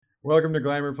Welcome to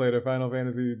Glamour Plate, a Final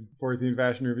Fantasy XIV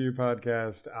fashion review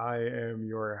podcast. I am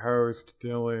your host,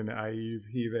 Dylan. I use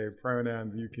he, they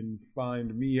pronouns. You can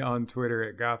find me on Twitter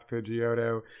at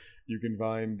GothPidgeotto. You can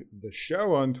find the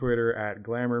show on Twitter at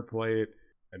Glamour Plate,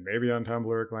 and maybe on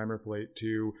Tumblr at Glamour Plate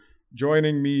too.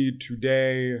 Joining me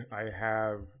today, I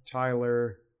have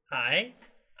Tyler. Hi,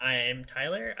 I am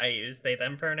Tyler. I use they,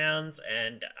 them pronouns,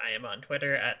 and I am on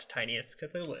Twitter at Tiniest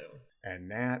Cthulhu. And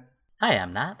Nat. Hi,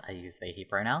 I'm Nat. I use they, he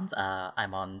pronouns.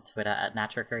 I'm on Twitter at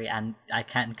Natrickery, and I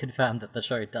can confirm that the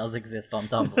show does exist on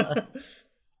Tumblr.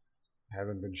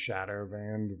 Hasn't been shadow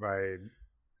banned by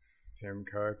Tim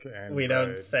Cook and We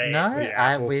don't say.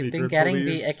 No, we've been getting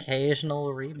Police. the occasional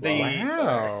reblog.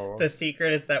 Wow. The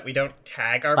secret is that we don't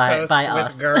tag our By posts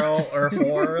us. with girl or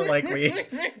whore like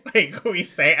we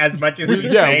say as much as we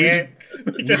Yeah, say we it.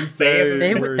 We just say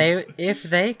it. If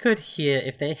they could hear,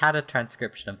 if they had a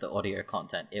transcription of the audio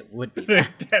content, it would be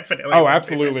that. Definitely. Oh,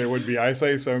 absolutely, it would be. I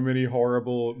say so many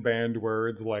horrible banned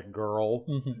words like girl,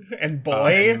 And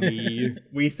boy, me,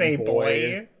 we say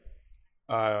boy.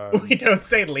 boy. We don't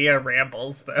say Leah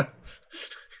rambles though.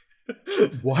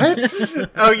 What?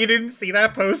 Oh, you didn't see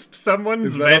that post?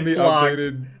 Someone's Is that on vent the blog.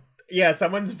 updated Yeah,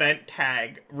 someone's vent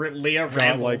tag, Leah got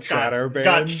Rambles, like shadow banned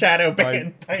got shadow by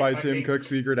banned Tim fucking- Cook's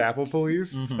Secret Apple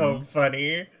Police? So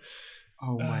funny.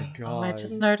 Oh my god! I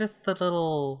just noticed the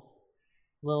little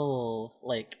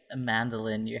like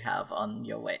mandolin you have on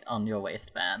your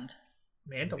waistband.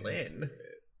 Mandolin.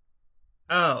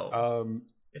 Oh,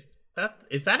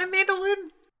 is that a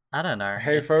mandolin? I don't know.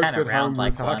 Hey It's folks kinda at home, round we're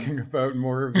like talking one. about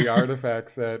more of the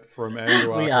artifact set from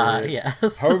Endwalker. We are,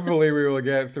 yes. Hopefully we will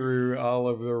get through all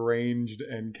of the ranged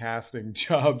and casting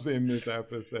jobs in this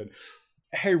episode.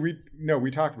 Hey, we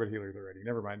talked about healers already.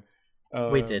 Never mind.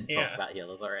 We did talk Yeah. about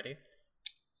healers already.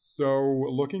 So,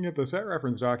 looking at the set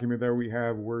reference document that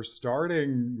we're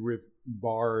starting with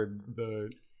Bard, the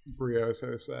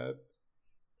Brioso set.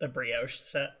 The brioche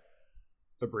set.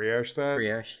 The Brioche set?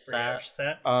 Brioche set. Brioche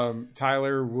set.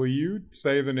 Tyler, will you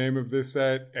say the name of this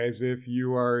set as if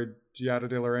you are Giada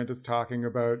De Laurentiis talking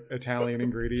about Italian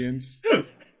ingredients?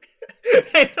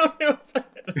 I don't know.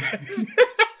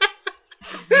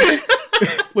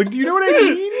 Like, do you know what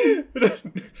I mean?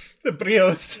 The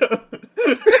brioso.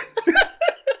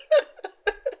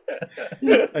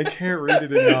 I can't read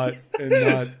it and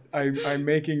not. I'm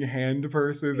making hand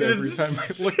purses every time I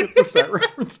look at the set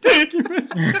reference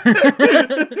document.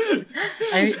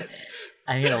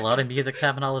 I mean, a lot of music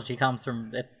terminology comes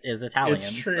from is Italian.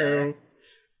 It's true.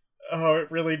 Oh,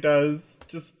 it really does.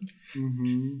 Just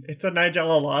it's a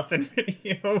Nigella Lawson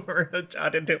video or a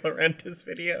Giada De Laurentiis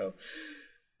video.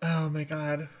 Oh my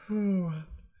god. Whew.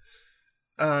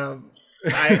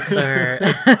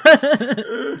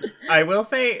 I will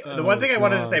say the one thing I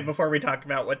wanted to say before we talk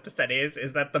about what the set is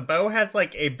that the bow has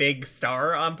like a big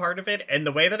star on part of it, and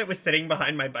the way that it was sitting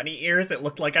behind my bunny ears, it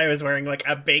looked like I was wearing like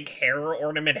a big hair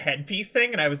ornament headpiece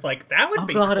thing, and I was like, that would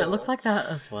be God, cool. it looks like that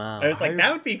as well. I was like,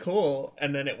 that would be cool,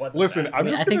 and then it wasn't. Listen, that. I'm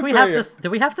I just think gonna we have say- this. Do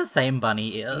we have the same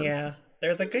bunny ears? Yeah,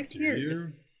 they're the good Do ears. you?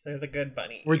 They're the good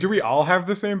bunny. Wait, do we all have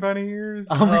the same bunny ears?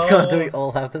 Oh my god, do Oh. we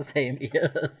all have the same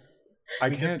ears? I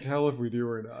can't tell if we do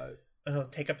or not. Oh,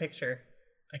 take a picture.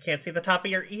 I can't see the top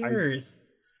of your ears.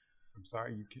 I'm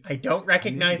sorry, you can. I don't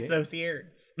recognize in. those ears.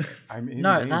 I'm in.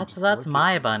 No, game, that's just look at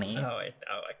my me. bunny. I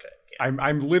could. Yeah,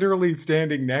 I'm literally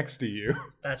standing next to you.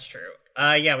 that's true.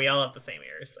 Yeah, we all have the same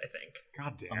ears, I think.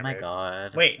 God damn Oh my it.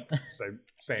 god. Wait,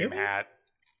 Same Do we? hat.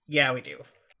 yeah, we do.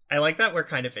 I like that we're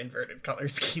kind of inverted color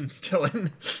schemes still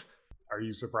in. Are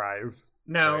you surprised?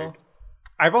 No. Like,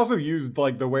 I've also used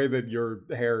like the way that your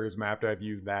hair is mapped. I've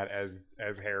used that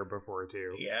as hair before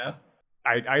too. Yeah.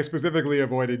 I specifically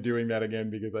avoided doing that again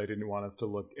because I didn't want us to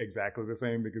look exactly the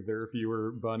same because there are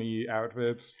fewer bunny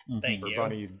outfits. Thank Or you.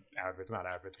 bunny outfits, not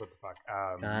outfits. What the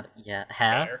fuck? God, yeah,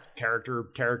 hair.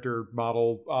 Character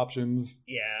model options.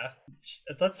 Yeah.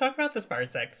 Let's talk about this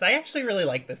Bard set, because I actually really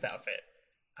like this outfit.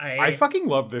 I fucking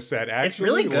love this set. Actually, It's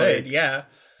really good, like, yeah.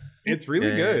 It's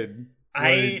really good.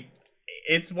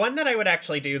 It's one that I would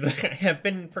actually do. That I have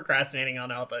been procrastinating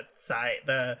on all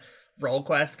the role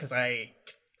quests because I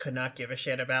could not give a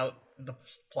shit about the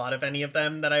plot of any of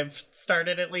them that I've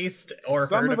started at least or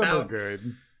Some heard of them about. are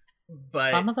good.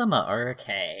 But Some of them are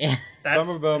okay. Some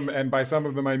of them, and by some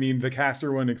of them I mean the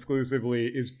caster one exclusively,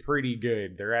 is pretty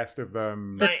good. The rest of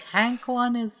them, The tank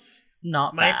one is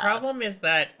not my bad. problem is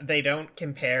that they don't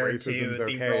compare racism's to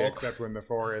the okay, role. except when the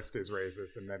forest is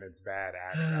racist, and then it's bad.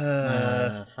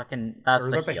 Fucking that's Or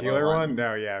is the that the healer healer one. one?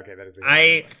 No, yeah, okay, that is. The healer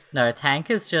I No, tank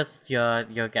is just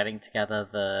you're getting together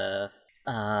the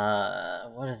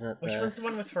What is it? Which one's the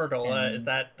one with Fordola? Is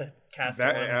that the cast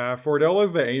one?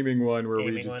 Fordola's the aiming one where we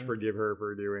Aiming just one. forgive her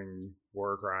for doing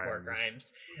war crimes. War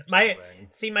crimes.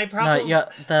 Something. My problem. No,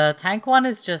 the tank one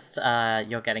is just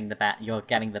you're getting the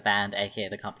band, aka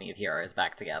the Company of Heroes,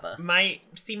 back together. My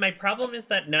problem is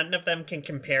that none of them can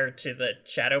compare to the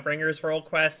Shadowbringers role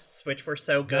quests, which were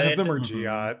so good. None of them are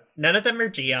Giat. None of them are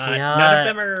Giat. Giat, None of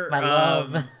them are my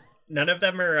love. None of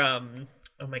them are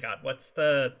oh my god, what's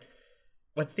the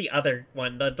other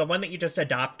one? The one that you just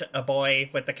adopt a boy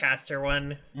with the caster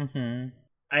one. Mm-hmm.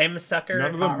 I am a sucker.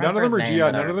 None of them are his name,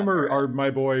 Giat. but I None of them remember. are my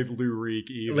boy Lou Reek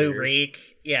either. Lou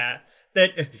Reek, yeah.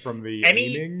 That From the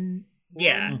Any- aiming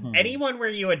yeah. Mhm. Anyone where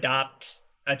you adopt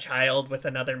a child with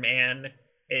another man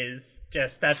is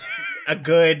just that's a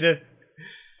good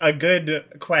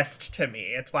quest to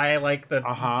me. It's why I like the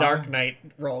Uh-huh. Dark Knight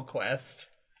role quest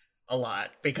a lot,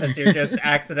 because you're just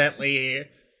accidentally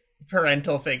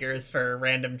parental figures for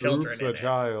random children. Oops, in a it.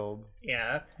 child.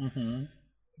 Yeah, Mm-hmm.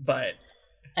 but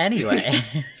Anyway.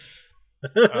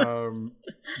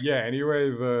 Yeah, anyway,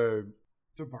 the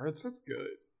bard set's good.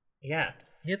 yeah,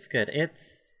 It's good.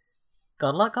 It's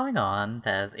got a lot going on.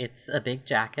 It's a big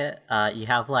jacket. You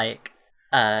have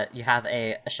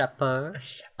a chapeau.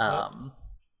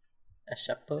 A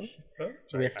chapeau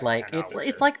with I like cannot wear.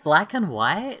 it's like black and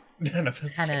white, none of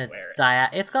us kind can of wear it.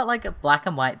 it's got like a black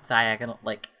and white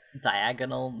diagonalness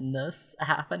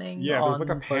happening. Yeah, there's like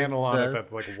a on both panel on it the-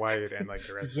 that's like white and like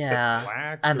the rest Yeah, is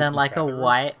black. and There's then some like feathers.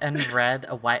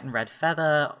 a white and red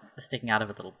feather sticking out of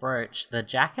a little brooch. The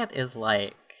jacket is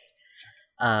like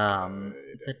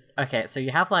okay, so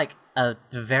you have like a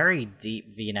very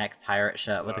deep V-neck pirate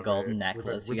shirt with a Love golden it.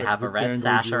 necklace. With you the- have a with red dangly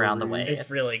sash around the jewelry. waist.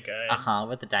 It's really good.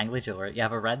 with the dangly jewelry. You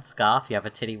have a red scarf. You have a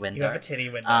titty window. You have a titty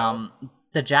window.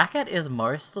 The jacket is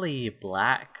mostly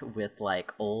black with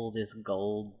like all this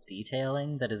gold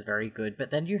detailing that is very good.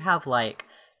 But then you have like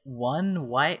one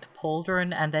white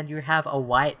pauldron, and then you have a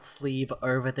white sleeve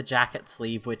over the jacket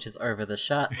sleeve, which is over the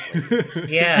shirt sleeve.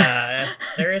 Yeah,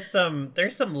 there's some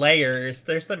layers.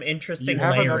 There's some interesting You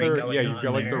have layering another, going yeah. on You've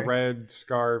got like there. the red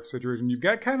scarf situation. You've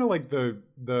got kind of like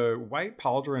the white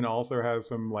pauldron also has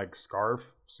some like scarf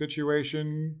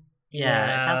situation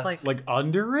Yeah, it has like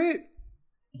under it,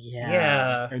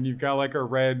 yeah. and you've got like a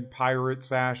red pirate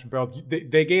sash belt.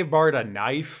 They gave Bard a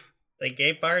knife. They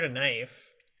gave Bard a knife.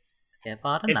 Yeah,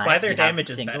 bought a It's knife. why their You have damage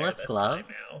is better fingerless this gloves.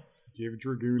 time now. Give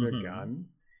Dragoon Mhm. a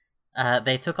gun.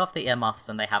 They took off the earmuffs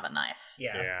and they have a knife.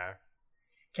 Yeah. Yeah.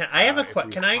 Can I have a If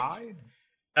we Can I,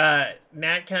 hide-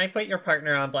 Nat? Can I put your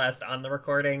partner on blast on the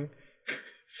recording?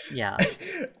 Yeah.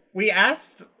 We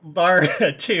asked Laura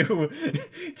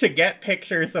to get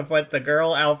pictures of what the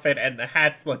girl outfit and the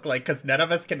hats look like, because none of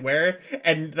us can wear it,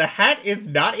 and the hat is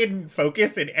not in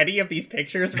focus in any of these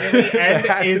pictures really, The and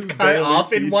hat is is cut barely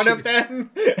off in one of featured.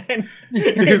 them. And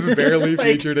He's it's barely just like-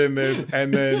 featured in this,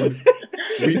 and then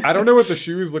I don't know what the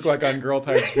shoes look like on girl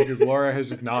types because Laura has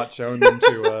just not shown them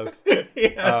to us.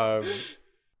 Yeah.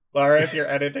 Laura, if you're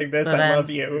editing this, So I then- love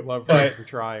you. Love but for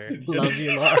trying. Love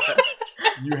you, Laura.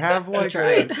 You have like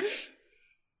tried.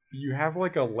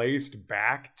 a laced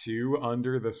back too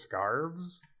under the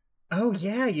scarves. Oh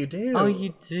yeah, you do. Oh,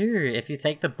 you do. If you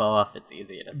take the bow off, it's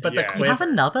easier to see. But the Yeah. You have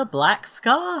quiver. anotth black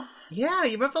scarf. Yeah,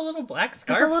 you have a little black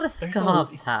scarf. There's a lot of There's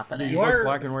scarves Yeah, happening. you You have are-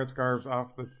 black and white scarves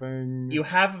off the thing. You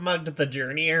have mugged the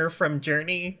Journeyer from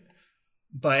Journey,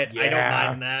 but I don't Yeah.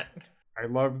 mind that. I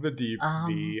love the deep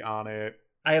V on it.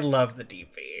 I love the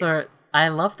deep V. So I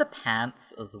love the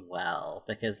pants as well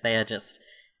because they are just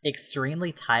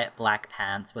extremely tight black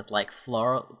pants with like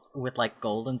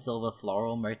gold and silver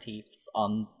floral motifs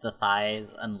on the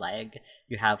thighs and leg.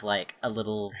 You have like a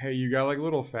little Hey, you got like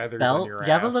little feathers on belt. your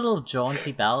You have a ass. little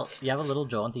jaunty belt. You have a little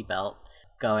jaunty belt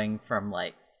going from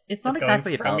like it's not It's going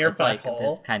exactly a from belt. your It's like butthole.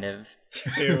 this kind of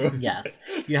Ew. yes.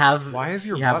 You have Why is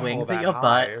your you have butthole wings that at your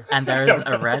high? butt, and I there's don't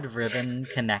a know. red ribbon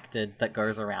connected that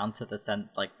goes around to the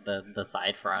the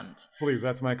side front. Please,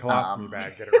 that's my colostomy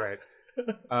bag. Get it right.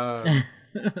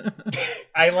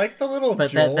 I like the little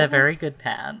But jewels they're very good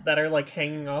pants. that are like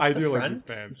hanging off I the do front. like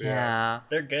these pants. Yeah. Yeah.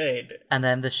 They're good. And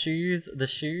then the shoes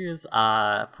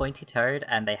are pointy toed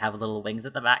and they have little wings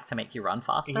at the back to make you run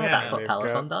faster. Yeah. That's what They've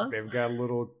Peloton got- does. They've got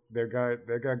little. They've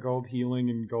got gold healing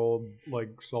and gold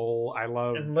like soul. I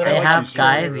love. And They little I like have these shoes.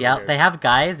 guys They're yell. really They have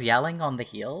guys yelling on the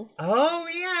heels. Oh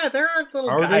yeah, there are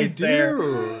little Oh, they guys there.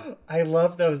 do. I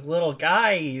love those little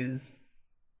guys.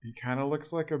 He kind of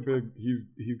looks like a big. He's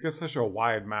got such a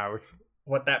wide mouth.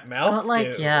 What that It's mouth got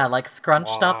like do. like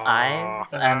scrunched up Wah.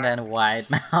 eyes and then wide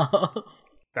mouth.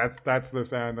 That's the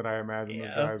sound that I imagine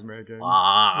this Yeah. guy's making.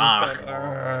 Wah. He's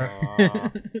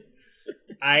got-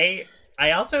 I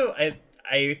also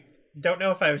don't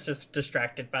know if I was just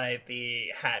distracted by the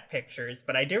hat pictures,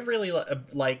 but I do really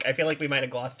like, I feel like we might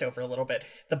have glossed over a little bit.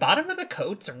 The bottom of the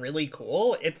coat's really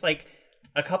cool. It's like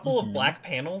a couple of black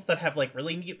panels that have like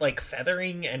really neat like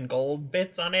feathering and gold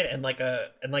bits on it, and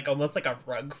like almost like a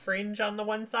rug fringe on the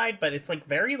one side, but it's like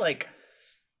very like,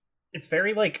 it's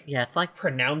very like, yeah, it's like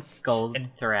pronounced gold and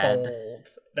thread. bold.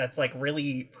 That's like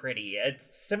really pretty.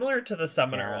 It's similar to the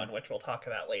Summoner Yeah. one, which we'll talk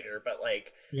about later, but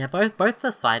like, Yeah, both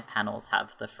the side panels have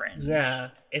the fringe.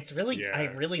 yeah, it's really, Yeah. I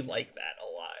really like that a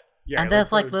lot. Yeah, And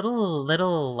there's like the-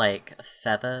 little like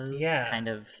feathers Yeah. kind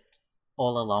of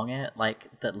all along it, like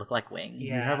that look like wings.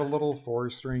 Yeah. You have a little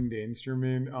 4-stringed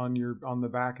instrument on the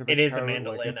back of the It is a coat,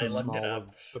 mandolin. Like at the I looked it small up.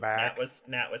 of the back. Nat was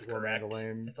It's a little correct.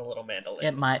 mandolin. It's a little mandolin.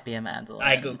 It might be a mandolin.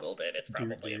 I googled it. It's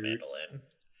probably a Dude. mandolin.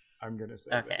 I'm gonna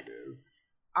say Okay. that it is.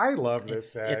 I love this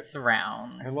It's, set. it's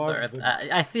round. I love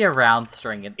I see a round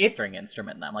string It's-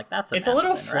 instrument, and I'm like, that's a It's a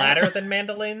little mandolin, flatter right? than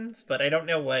mandolins, but I don't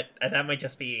know what. That might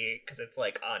just be because it's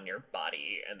like on your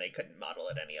body, and they couldn't model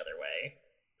it any other way.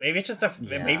 Maybe it's just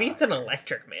Yeah. maybe it's an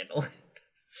electric mandolin.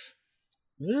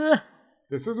 Ugh.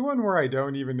 This is one where I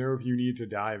don't even know if you need to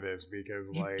dye this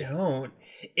because You like don't.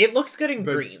 It looks good in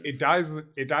the- greens.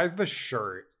 it dyes the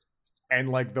shirt, and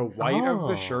like the white of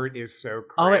the Oh. shirt is so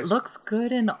crisp. Oh, it looks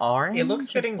good in orange. It looks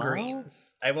good as in well?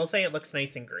 greens. I will say it looks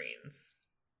nice in greens.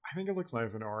 I think it looks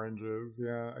nice in oranges.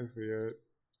 Yeah, I see it.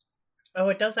 Oh,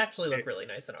 it does actually look really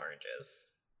nice in oranges.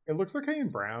 It looks okay in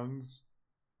browns.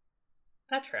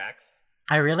 That tracks.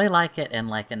 I really like it in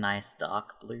like a nice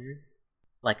dark blue,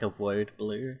 like a woad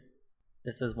blue.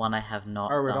 This is one I have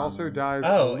not Oh, it done. also dyes.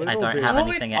 Oh, a little I don't bit. have Oh,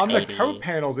 anything on at the 80. coat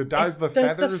panels. It dyes the It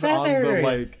does feathers, on the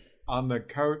like feathers. on the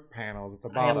coat panels at the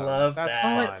I bottom. love That's that.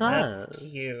 Oh, fun. it does. That's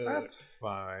cute. That's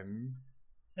fun.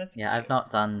 That's Yeah, cute. I've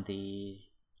not done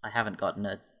I haven't gotten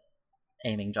a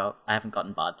aiming job. I haven't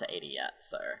gotten barred to 80 yet,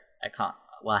 so I can't.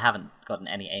 Well, I haven't gotten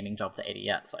any aiming job to 80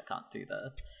 yet, so I can't do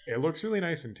the It looks really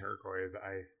nice in turquoise,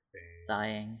 I think.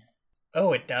 dying.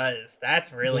 Oh, it does.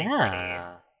 That's really pretty.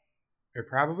 yeah. It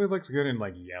probably looks good in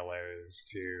like yellows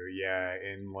too. Yeah,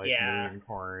 in like Yeah. moon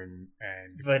corn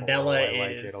and Vanilla coral, I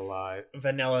is like it a lot.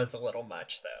 Vanilla's a little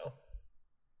much though.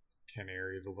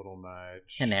 Canary's a little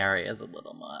much. Canary is a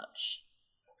little much.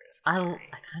 Where's I Canary?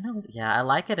 kind of I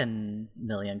like it in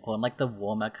million corn, like the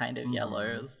warmer kind of Mhm.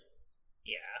 yellows.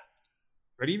 Yeah.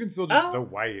 But even still, just Oh, the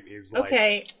white is like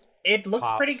Okay. It looks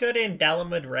pretty pops. good in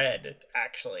Dalamud Red,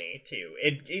 actually, too.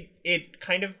 It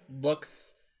kind of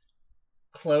looks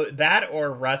that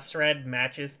or Rust Red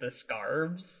matches the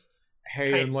scarves.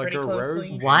 hey, and like pretty a rose. closely.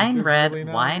 pink Wine is red,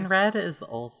 really wine nice. red is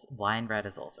also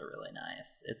really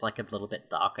nice. It's like a little bit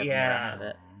darker than the rest of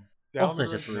it. Also,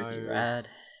 Dalamud just Red's ruby nice. red.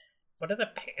 What are the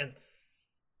pants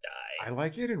dye? I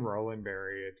like it in Roland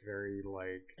Berry. It's very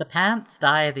like The pants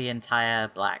dye the entire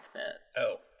black bit,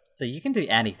 Oh. so you can do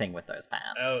anything with those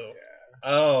pants. Oh.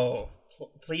 Oh.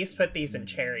 Please put these in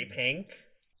cherry pink.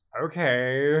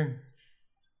 okay.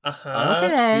 Uh-huh.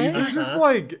 Okay. These are just Uh-huh.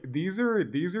 like these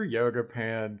are yoga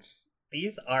pants.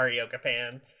 These are yoga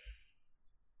pants.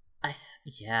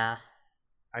 Yeah.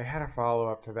 I had a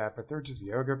follow up to that, but they're just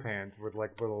yoga pants with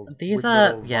like little. These with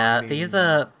are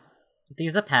little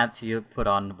these are pants you put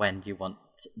on when you want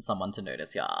someone to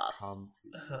notice your ass. comfy.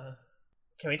 Uh-huh.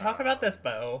 Can we talk about this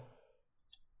bow?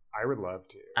 I would love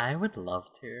to. I would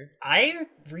love to. I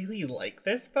really like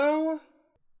this bow.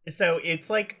 So it's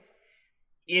like,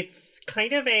 it's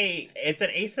kind of it's an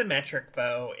asymmetric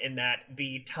bow in that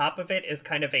the top of it is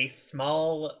kind of a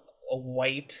small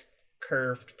white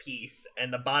curved piece,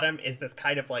 and the bottom is this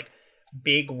kind of like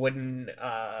big wooden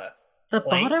The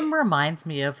plank. bottom reminds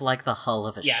me of like the hull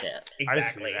of a Yes, ship.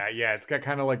 exactly. I see that. Yeah, it's got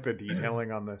kind of like the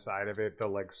detailing on the side of it, the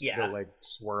like Yeah. the like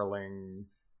swirling,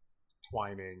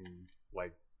 twining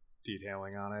like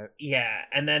detailing on it. Yeah,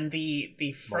 and then the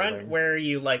front Molding. where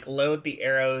you like load the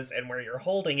arrows and where you're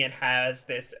holding it has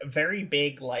this very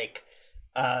big like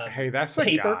Hey, that's a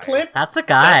paper guy. clip. That's a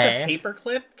guy. That's a paper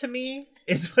clip to me,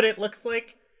 is what it looks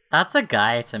like. That's a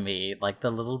guy to me. Like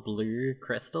the little blue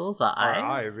crystals are Our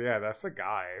eyes. eyes, yeah, that's a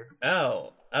guy.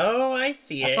 Oh, I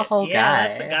see That's it. a whole yeah, guy.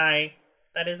 That's a guy.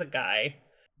 That is a guy.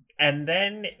 And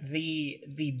then the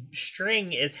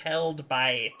string is held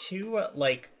by two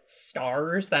like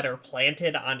stars that are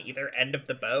planted on either end of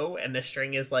the bow, and the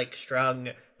string is like strung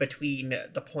between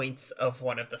the points of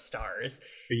one of the stars.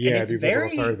 But yeah, it's these very-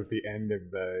 little stars at the end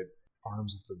of the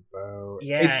arms of the bow.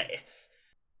 Yeah, It's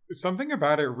something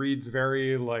about it reads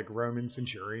very like Roman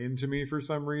centurion to me for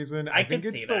some reason. I think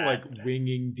can it's see the that. like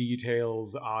winging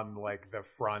details on like the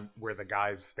front where the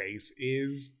guy's face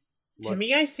is. to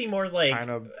me, I see more like kind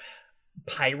of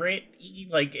pirate.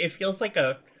 Like it feels like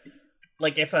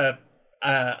if a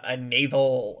a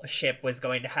naval ship was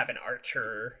going to have an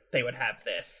archer, they would have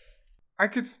this. I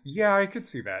could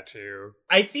see that too.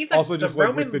 I see that also just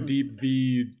Roman... like with the deep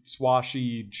V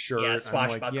swashy shirt. Yeah, I'm like,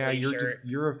 swashbuckly yeah, shirt.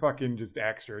 you're a fucking just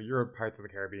extra. You're a Pirates of the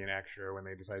Caribbean extra when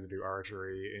they decide to do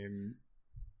archery in.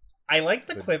 I like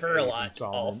the the quiver a 8th lot.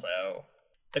 installment. Also,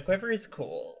 the quiver is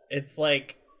cool. It's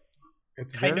like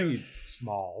It's kind very of-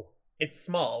 small. it's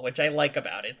small, which I like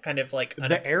about it. It's kind of like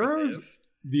The arrows, unobtrusive.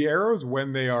 the arrows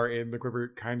when they are in the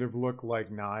quiver kind of look like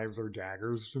knives or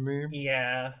daggers to me.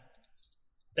 Yeah.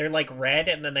 They're like red,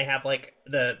 and then they have like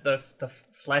the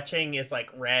fletching is like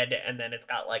red, and then it's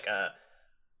got like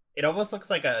it almost looks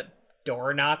like a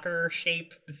door knocker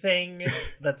shape thing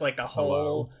that's like a hole,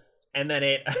 Hello. and then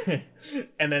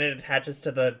it attaches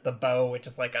to the bow, which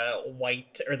is like a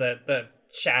white, or the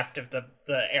shaft of the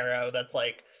arrow that's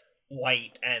like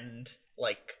white and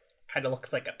like kind of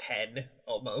looks like a pen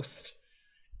almost.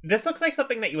 This looks like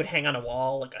something that you would hang on a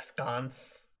wall, like a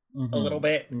sconce, a little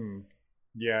bit. Mm.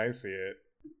 Yeah, I see it.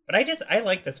 But I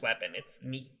like this weapon. It's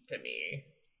neat to me.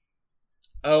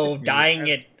 Oh, It's neat. dying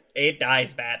it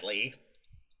dies badly.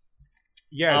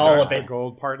 Yeah, All that's of the it.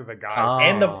 gold part of the guy. Oh.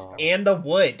 And the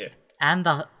wood. And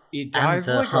the It and dies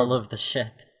the like hull a, of the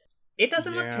ship. It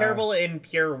doesn't look Yeah. terrible in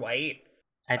pure white.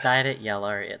 I dyed it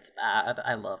yellow. It's bad.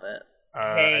 I love it.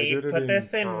 I Hey, did it put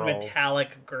this in pearl.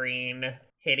 metallic green.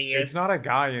 Hideous. It's not a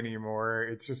guy anymore.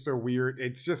 It's just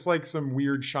it's just like some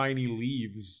weird shiny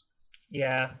leaves.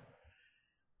 Yeah.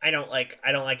 I don't like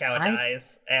how it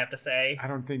dies, I have to say. I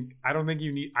don't think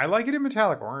you need. I like it in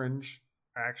metallic orange,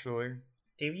 actually.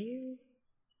 Do you?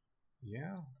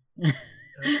 Yeah,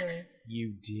 Okay.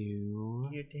 you do.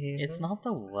 You do. It's not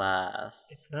the worst.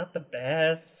 It's not the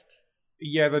best.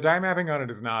 Yeah, the dye mapping on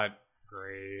it is not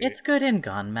great. It's good in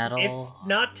gunmetal. It's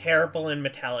not terrible in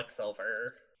metallic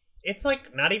silver. It's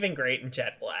like not even great in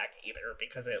jet black either,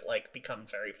 because it like becomes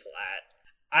very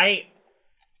flat.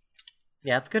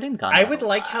 Yeah, it's good in gunmetal. I would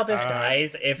like how this Uh,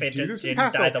 dies if it do just this in didn't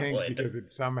pastel dye the pink wood. because it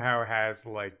somehow has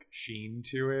like sheen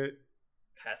to it.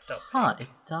 Pastel Huh, pink.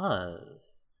 it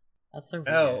does. That's so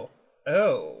weird.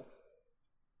 Oh.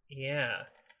 Yeah.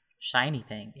 Shiny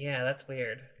pink. Yeah, that's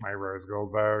weird. My rose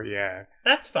gold bow, yeah.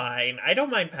 That's fine. I don't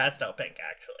mind pastel pink,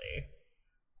 actually.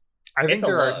 I think It's a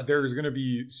look. there's going to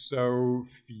be so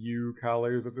few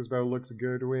colors that this bow looks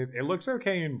good with. It looks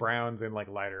okay in browns and like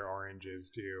lighter oranges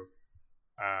too.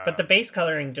 But the base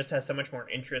coloring just has so much more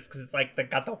interest, because it's like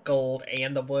got the gold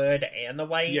and the wood and the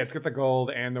white. yeah, it's got the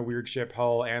gold and the weird ship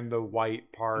hull and the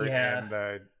white part Yeah. and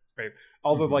the face.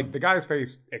 Also, like the guy's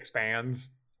face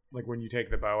expands like when you take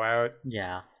the bow out.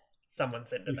 Yeah.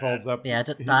 Someone's into He that. folds up. Yeah,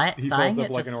 he dying folds up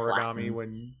it like just an origami flattens.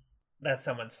 when. That's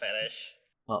someone's fetish.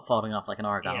 Well, folding off like an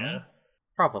origami? Yeah.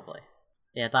 Probably.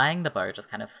 Yeah, dyeing the bow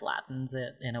just kind of flattens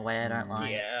it in a way I don't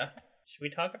like. Yeah. Should we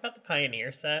talk about the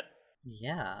Pioneer set?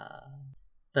 Yeah.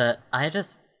 But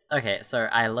okay, so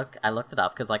I looked it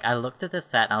up because like I looked at this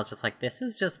set and I was just like, this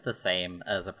is just the same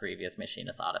as a previous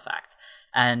Machinist artifact.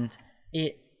 And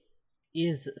it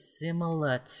is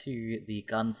similar to the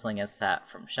Gunslinger set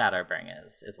from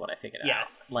Shadowbringers, is what I figured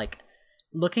Yes. out. Like,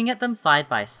 looking at them side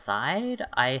by side,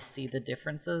 I see the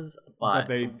differences, but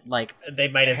they- like They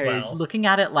might as Hey, well. looking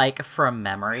at it like from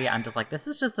memory, I'm just like, this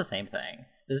is just the same thing.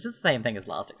 This is just the same thing as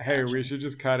last Hey, expansion. we should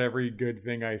just cut every good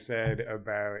thing I said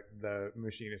about the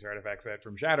Machinist artifact set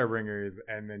from Shadowbringers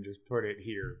and then just put it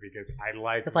here because I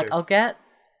like It's like this. I'll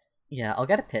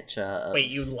get a picture. Of Wait,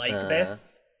 you like the-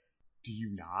 this? Do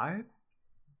you not?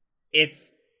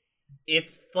 It's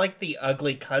like the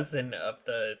ugly cousin of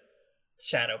the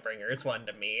Shadowbringers one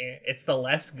to me. It's the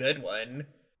less good one.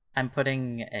 I'm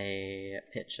putting a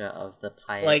picture of the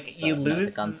pirate. Like you the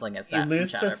lose gunslinger set you from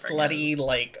lose the slutty Shadowbringers.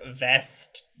 like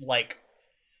vest like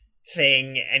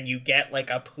thing, and you get like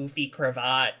a poofy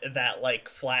cravat that like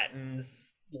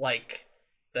flattens like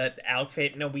the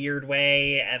outfit in a weird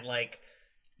way, and like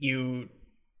you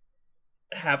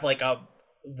have like a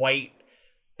white,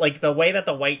 like the way that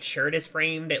the white shirt is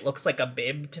framed, it looks like a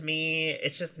bib to me.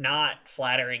 It's just not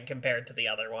flattering compared to the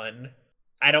other one.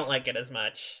 I don't like it as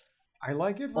much. I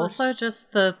like it. For Also,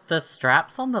 just the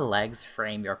straps on the legs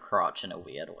frame your crotch in a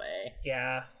weird way.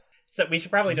 Yeah. So we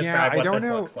should probably Yeah, describe I what don't this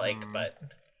know- looks like, but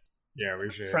yeah, we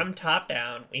should. from top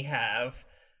down, we have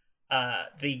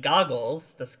the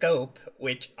goggles, the scope,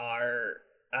 which are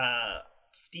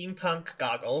steampunk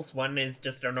goggles. One is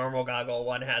just a normal goggle.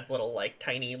 One has little, like,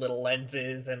 tiny little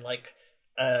lenses and, like,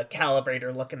 a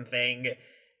calibrator looking thing.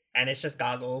 And it's just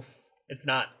goggles. It's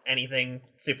not anything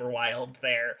super wild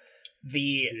there.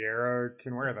 The Sierra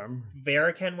can wear them.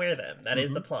 Vera can wear them. That is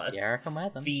Mhm. the plus. Yeah, can wear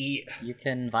them. The You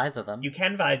can visor them. You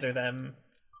can visor them.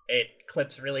 It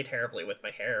clips really terribly with my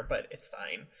hair, but it's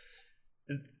fine.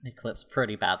 It clips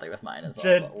pretty badly with mine as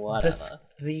well, but whatever.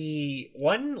 The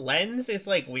one lens is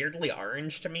like weirdly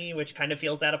orange to me, which kind of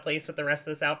feels out of place with the rest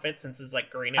of this outfit since it's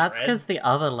like green and red. That's because the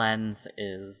other lens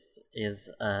is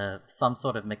some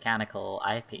sort of mechanical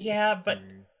eyepiece. Yeah,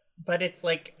 but it's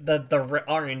like the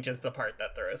orange is the part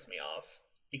that throws me off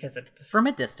because from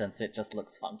a distance it just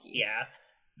looks funky. Yeah,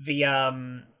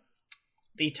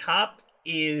 the top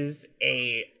is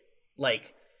a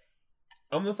like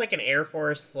almost like an Air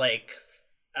Force like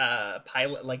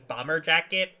pilot like bomber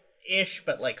jacket ish,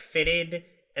 but like fitted,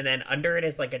 and then under it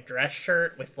is like a dress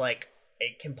shirt with like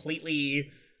a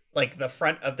completely like the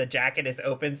front of the jacket is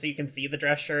open so you can see the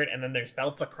dress shirt, and then there's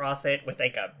belts across it with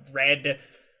like a red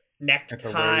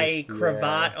necktie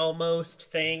cravat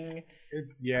almost thing.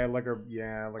 Like a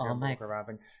cravat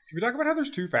thing. Can we talk about how there's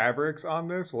two fabrics on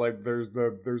this? Like there's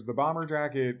the bomber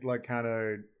jacket, like kind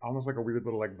of almost like a weird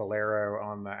little like bolero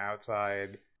on the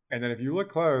outside, and then if you look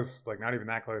close, like not even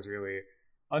that close really,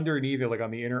 underneath it, like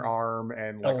on the inner arm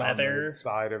and like on the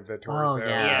side of the torso,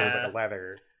 there's like a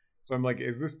leather. So I'm like,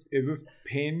 is this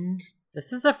pinned?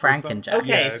 This is a Franken jacket.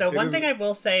 Okay, so one thing I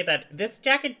will say that this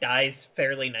jacket dyes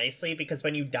fairly nicely because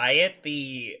when you dye it,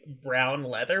 the brown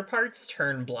leather parts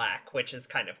turn black, which is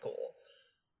kind of cool.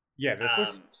 Yeah, this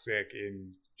looks sick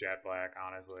in jet black,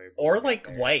 honestly. Or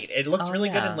like white. It looks really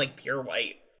good in like pure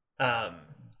white.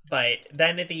 But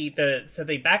then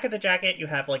the back of the jacket, you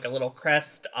have like a little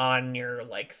crest on your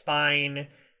like spine,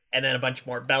 and then a bunch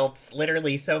more belts.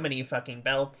 Literally so many fucking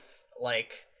belts.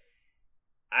 Like,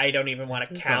 I don't even want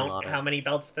to count how many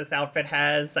belts this outfit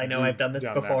has. I know I've done this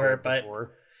before, but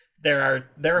there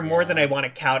are more than I want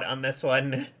to count on this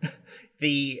one.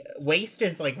 The waist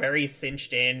is like very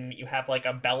cinched in. You have like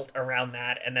a belt around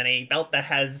that, and then a belt that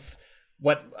has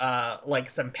like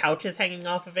some pouches hanging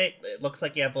off of it. It looks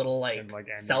like you have little like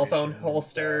cell phone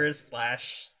holsters /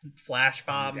 flash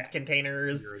bomb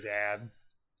containers. You're a dad.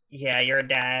 Yeah, you're a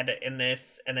dad in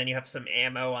this, and then you have some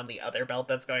ammo on the other belt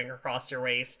that's going across your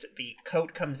waist. The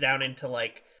coat comes down into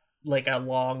like a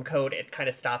long coat. It kind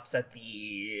of stops at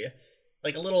the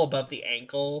like a little above the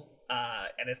ankle,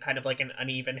 and it's kind of like an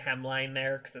uneven hemline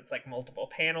there because it's like multiple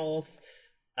panels.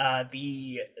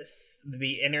 The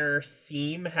inner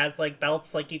seam has like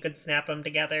belts, like you could snap them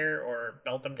together or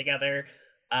belt them together.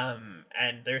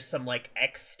 And there's some like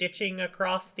X stitching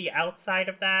across the outside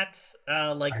of that,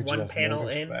 like I one panel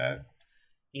in. That.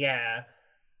 Yeah.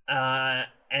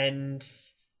 And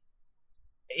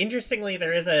interestingly,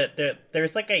 there's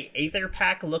like a Aether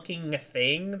Pack looking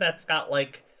thing that's got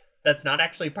like, that's not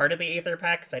actually part of the Aether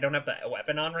Pack because I don't have the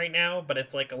weapon on right now, but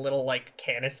it's like a little like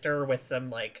canister with some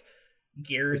like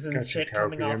gears and shit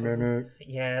coming off of it.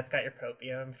 Yeah, it's got your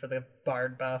copium for the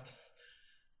bard buffs.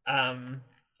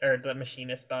 Or the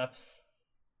machinist buffs.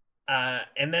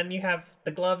 And then you have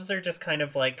the gloves are just kind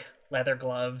of like leather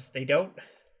gloves. They don't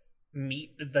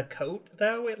meet the coat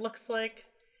though, it looks like.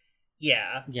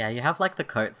 Yeah. Yeah, you have like the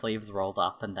coat sleeves rolled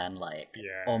up and then like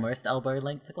almost elbow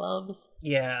length gloves.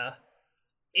 Yeah.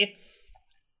 It's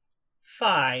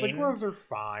fine. The gloves are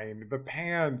fine. The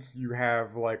pants, you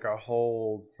have like a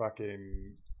whole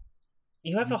fucking...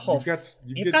 You have a whole...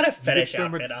 You've got a fetish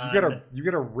outfit on. You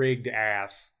get a rigged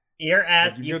ass. Your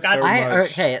ass, you've got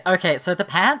okay. So the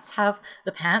pants have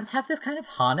this kind of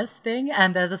harness thing,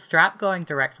 and there's a strap going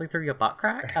directly through your butt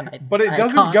crack. And but it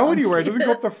doesn't go anywhere. It doesn't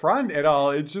go up the front at all.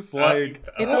 It's just like,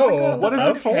 what is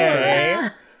it for?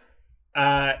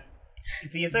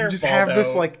 These are you just have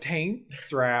this like taint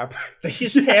strap.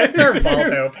 These pants are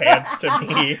Valdo pants to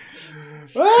me.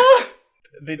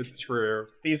 It's true.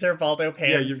 These are Valdo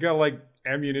pants. Yeah, you've got like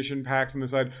ammunition packs on the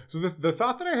side. So the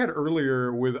thought that I had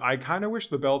earlier was I kind of wish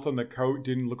the belts on the coat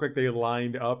didn't look like they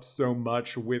lined up so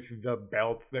much with the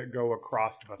belts that go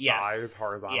across the thighs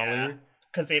horizontally.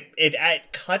 Because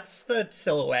it cuts the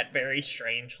silhouette very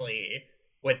strangely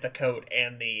with the coat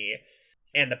and the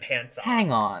pants on.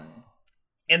 Hang on.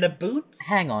 And the boots?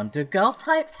 Hang on. Do girl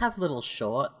types have little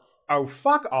shorts? Oh,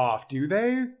 fuck off. Do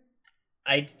they?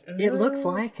 It looks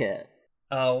like it.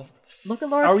 Oh, look at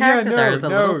Laura's character. There's a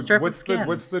little strip of skin.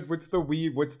 What's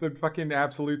the fucking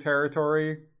absolute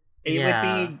territory?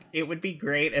 It would be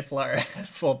great if Laura had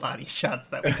full body shots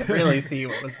that we could really see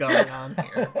what was going on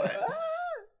here. But...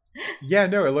 Yeah,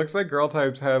 no, it looks like girl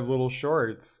types have little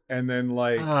shorts, and then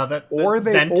like,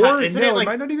 it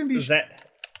might not even be.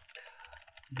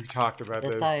 We talked about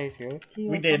this.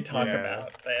 We did talk about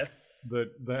this. The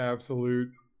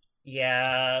absolute.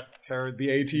 Yeah,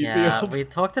 the AT field. We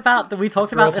talked about this literally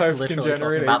talking about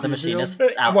the machinist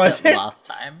outfit last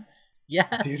time.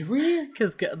 Yes. Did we?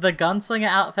 Because the gunslinger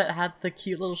outfit had the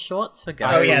cute little shorts for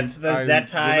guys. Oh yeah, it's the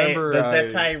Zetai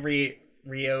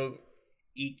Rio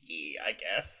icky, I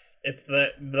guess. It's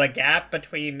the gap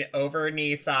between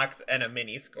over-knee socks and a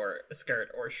mini skirt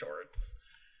or shorts.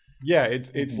 Yeah,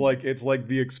 it's like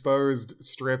the exposed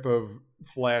strip of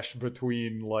flesh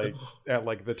between like at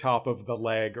like the top of the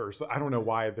leg or so. I don't know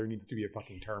why there needs to be a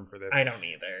fucking term for this. I don't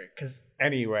either, because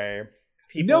anyway.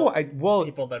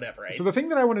 people don't have rights. So the thing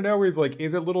that I want to know is like,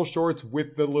 is it little shorts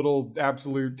with the little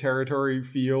absolute territory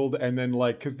field, and then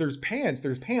like, because there's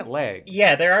pant legs.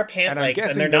 Yeah, there are pant legs,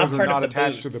 and they're not those part are not of the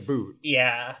attached boots. to the boots.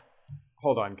 Yeah.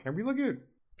 Hold on, can we look at?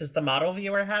 Does the model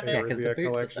viewer have it? Yeah, because the Eorzea boots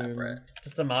collection. are separate.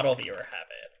 Does the model viewer have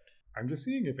it? I'm just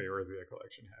seeing if Eorzea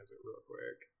collection has it real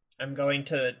quick. I'm going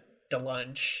to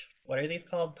lunch. What are these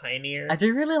called? Pioneer? I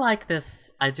do really like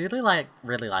this. I do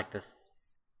really like this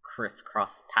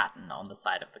crisscross pattern on the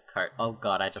side of the coat. Oh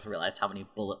god, I just realized how many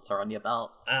bullets are on your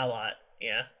belt. A lot,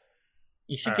 yeah.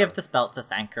 You should give this belt to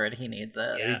Thancred. He needs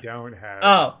it. Yeah. They don't have.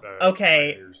 Oh, the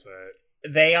okay. Pioneer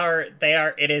set. They are.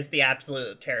 It is the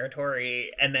absolute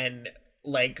territory, and then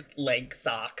leg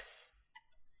socks.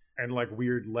 And like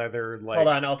weird leather, like Hold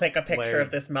on, I'll take a picture leg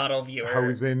of this model viewer.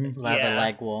 hosen, Leather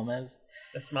leg warmers.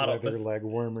 This model, leather leg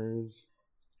warmers.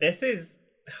 this is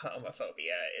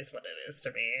homophobia, is what it is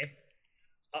to me.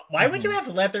 Why would you have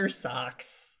leather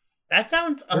socks? That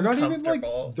sounds They're not uncomfortable. even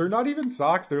like they're not even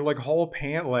socks. They're like whole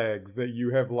pant legs that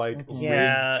you have like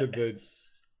Yeah. rigged to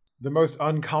the most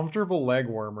uncomfortable leg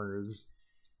warmers.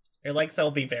 Your legs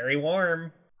will be very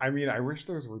warm. I mean, I wish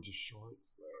those were just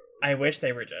shorts though. I wish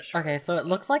they were just shorts. Okay, so it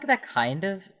looks like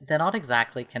they're not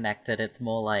exactly connected. It's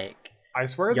more like I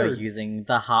swear you're they're using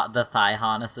the thigh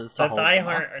harnesses to the hold thigh them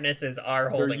up. harnesses are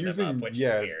holding them up, which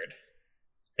is weird.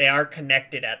 They are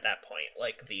connected at that point,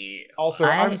 like the. Also,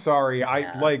 I'm sorry. yeah.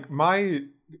 I like my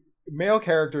male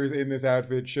characters in this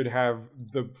outfit should have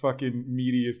the fucking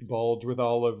meatiest bulge with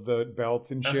all of the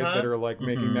belts and shit that are like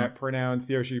making that pronounced.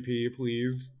 Yoshi P,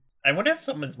 please. I wonder if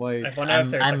someone's like. I wonder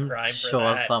if there's I'm a crime sure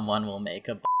for that. someone will make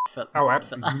a for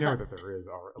You know that there is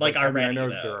already. Like I already, know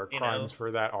though, there are crimes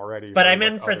for that already. But I like,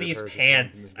 meant for other these pairs of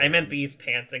pants. in this I meant game. these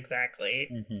pants exactly.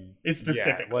 Mm-hmm.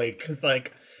 Specifically, because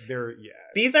like they're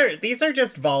these are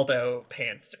just Valdo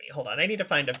pants to me. Hold on, I need to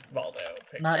find a Valdo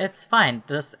picture. No, it's fine.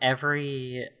 This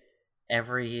every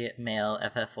male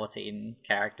FF14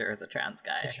 character is a trans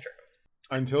guy. It's true.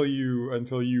 until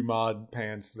you mod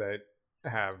pants that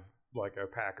have like a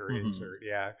Packer insert.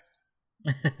 Yeah.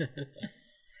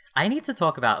 I need to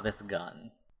talk about this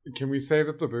gun. Can we say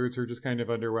that the boots are just kind of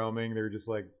underwhelming? They're just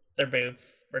like They're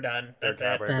boots. We're done. they're That's it.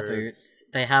 cowboy Their boots. boots.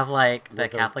 They have like With their a-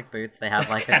 Catholic boots. They have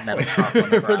like a metal cross on the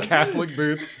They're front. Catholic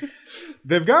boots.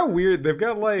 They've got weird. They've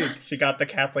got like. She got the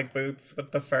Catholic boots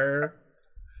with the fur.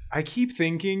 I keep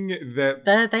thinking that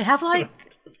They have like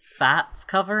spats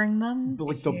covering them.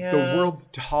 like the Yeah. world's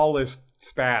tallest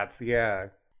spats. Yeah,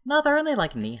 No, they're only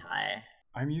like knee high.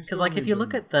 I'm used to. Because like if you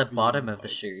look them at the being, bottom of the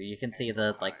like, shoe, you can see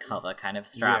the like cover kind of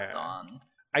strapped Yeah. on.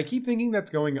 I keep thinking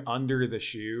that's going under the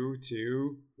shoe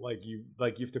too. Like you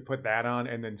have to put that on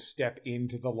and then step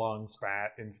into the long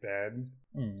spat instead.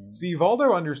 Mm. See,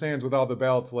 Valdo understands with all the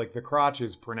belts, like the crotch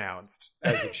is pronounced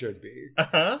as it should be.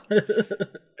 Uh-huh.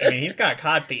 I mean, he's got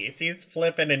codpiece. He's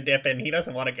flipping and dipping. He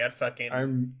doesn't want to get fucking.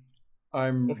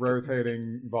 I'm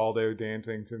rotating Valdo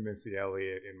dancing to Missy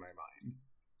Elliott in my mind.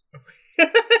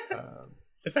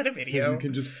 Is that a Because video? you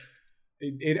can just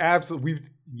it absolutely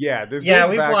this Yeah, goes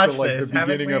we've back watched to like this, the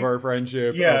haven't beginning of we? our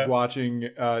friendship Yeah. of watching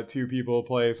two people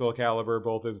play Soul Calibur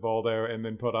both as Valdo and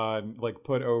then put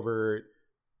over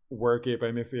Work It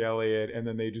by Missy Elliott, and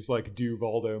then they just like do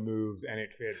Valdo moves and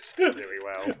it fits really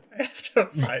well. I have to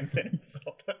find this.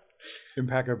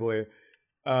 Impeccably.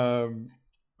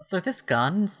 So this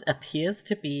gun appears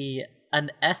to be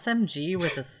an SMG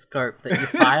with a scope that you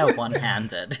fire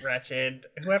one-handed. Wretched.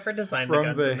 Whoever designed the From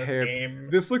guns the in this hip. game.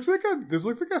 This looks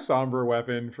like a somber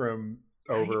weapon from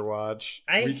Overwatch.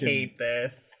 I We can- hate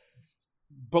this.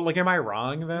 But like, am I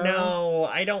wrong though? No,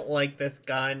 I don't like this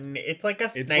gun. It's like a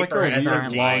It's sniper like a weird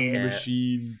SMG. long Yeah.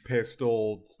 machine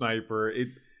pistol sniper.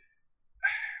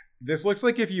 This looks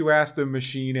like if you asked a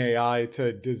machine AI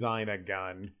to design a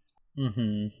gun.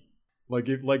 Mm-hmm.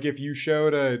 Like if you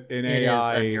showed an It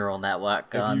AI, is a neural network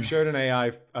if gun. you showed an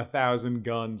AI 1,000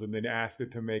 guns and then asked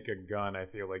it to make a gun, I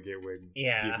feel like it would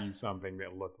Yeah. give you something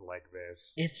that looked like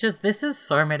this. It's just, this is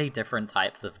so many different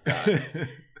types of gun.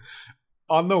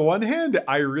 On the one hand,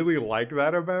 I really like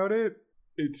that about it.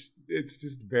 It's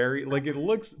just very like it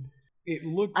looks.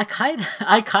 I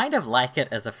kind of like it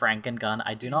as a Franken gun.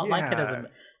 I do not like it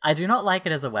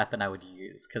as a weapon I would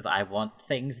use, because I want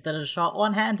things that are shot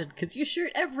one-handed, because you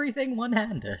shoot everything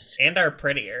one-handed. And are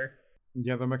prettier.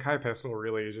 Yeah, the Mackay pistol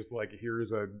really is just like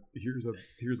here's a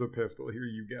pistol, here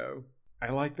you go.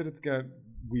 I like that it's got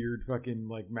weird fucking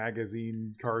like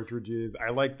magazine cartridges.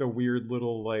 I like the weird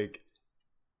little like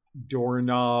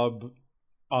doorknob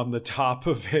on the top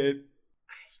of it.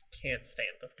 Can't stand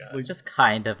this guy. It's just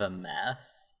kind of a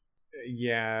mess.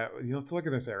 Yeah, let's look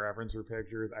at this reference for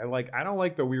pictures. I don't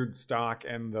like the weird stock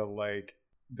and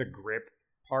the grip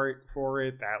part for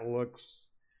it. That looks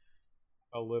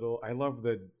a little. I love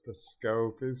the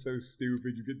scope is so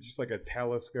stupid. You get just like a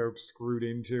telescope screwed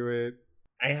into it.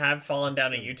 I have fallen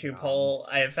down a YouTube hole.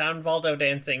 I have found Valdo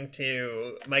dancing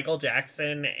to Michael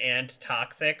Jackson and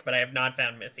Toxic, but I have not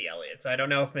found Missy Elliott. So I don't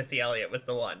know if Missy Elliott was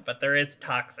the one, but there is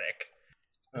Toxic.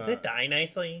 Does it die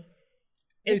nicely?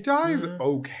 It dies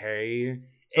okay.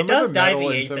 It does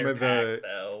deviate their pack,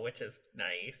 though, which is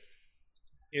nice.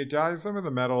 It dyes some of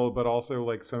the metal, but also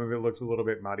like some of it looks a little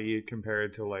bit muddy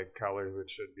compared to like colors that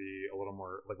should be a little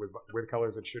more like with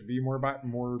colors that should be more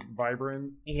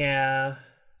vibrant. Yeah,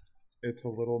 it's a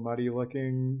little muddy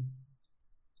looking.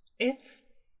 It's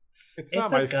not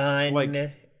a my gun.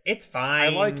 Like it's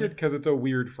fine. I like it because it's a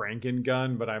weird Franken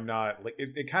gun, but I'm not like it.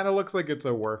 It kind of looks like it's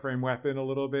a Warframe weapon a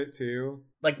little bit too.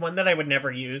 Like one that I would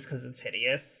never use because it's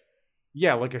hideous.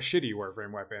 Yeah, like a shitty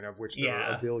Warframe weapon of which there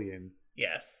are a billion.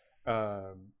 Yes.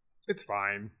 It's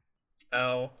fine.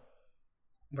 Oh,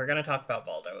 we're gonna talk about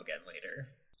Valdo again later.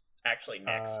 Actually,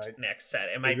 next set.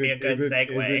 It might be a good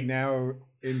segue. Is it now,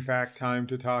 in fact, time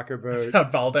to talk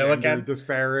about Valdo again?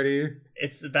 Disparity?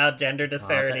 It's about gender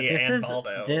disparity and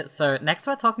Valdo. So next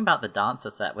we're talking about the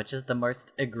Dancer set, which is the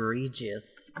most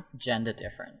egregious gender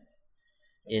difference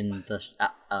in the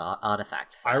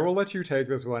artifact set. I will let you take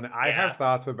this one. I have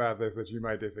thoughts about this that you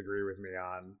might disagree with me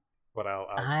on, but I'll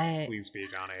please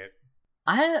speak on it.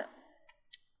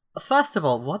 First of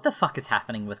all, what the fuck is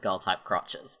happening with girl-type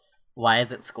crotches? Why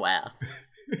is it square?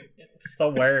 It's the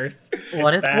worst.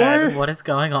 What is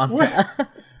going on there?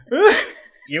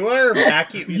 You are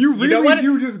vacuum. You really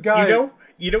do just got.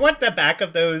 You know what the back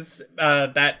of those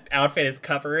that outfit is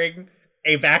covering?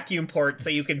 A vacuum port, so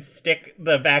you can stick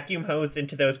the vacuum hose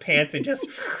into those pants and just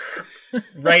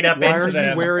right up into them. Why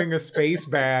are you wearing a space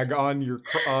bag on your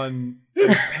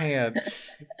pants?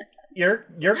 Your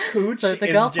cooch so the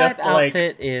is girl-type just like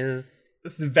outfit is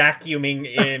vacuuming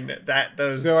in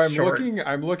those. So shorts.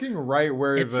 I'm looking right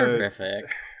where it's horrific.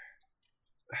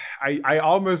 I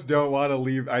almost don't want to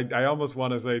leave. I almost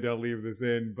want to say don't leave this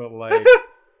in, but like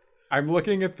I'm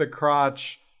looking at the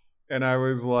crotch, and I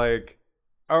was like,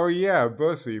 oh yeah,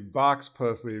 bussy, box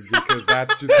pussy, because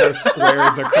that's just how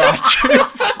square the crotch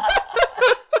is.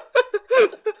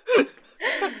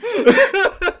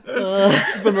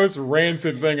 It's the most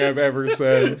rancid thing I've ever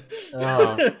said.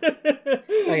 Oh.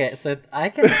 Okay, so I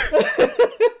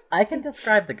can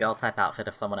describe the girl type outfit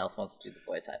if someone else wants to do the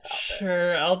boy type outfit.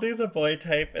 Sure, I'll do the boy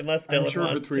type unless Dylan I'm sure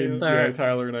wants between to.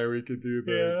 Tyler and I we could do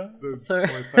the so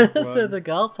boy type one. So the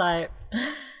girl type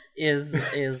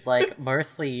is like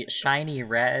mostly shiny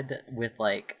red with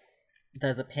like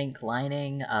there's a pink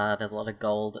lining. There's a lot of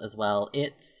gold as well.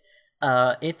 It's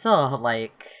a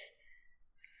like.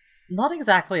 Not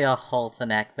exactly a halter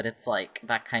neck, but it's like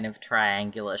that kind of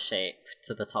triangular shape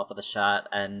to the top of the shirt,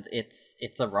 and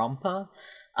it's a romper,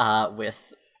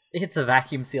 it's a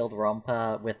vacuum sealed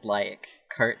romper with like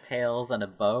coattails and a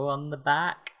bow on the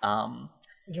back.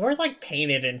 You're like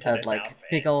painted into this like outfit.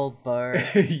 Big old bow.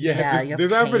 Yeah,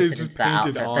 this outfit is just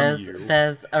painted on you.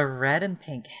 There's a red and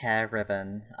pink hair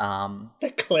ribbon.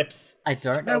 It clips. I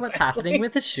don't know what's happening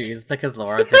with the shoes because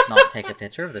Laura did not take a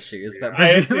picture of the shoes, but I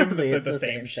assume that presumably they're it's the the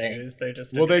same same shoes. They're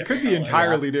just they could be color.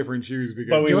 entirely different shoes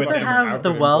because But we you also have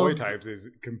the world's types is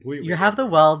completely. You have the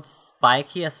world's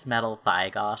spikiest metal thigh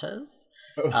garters.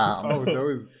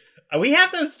 Those. We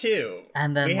have those too.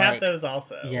 And then we have those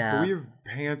also. Yeah. But we have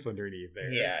pants underneath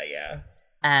there. Yeah.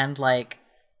 And like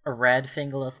red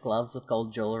fingerless gloves with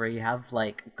gold jewelry. You have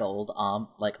like gold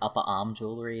upper arm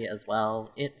jewelry as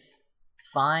well. It's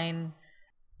fine.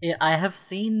 I have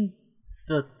seen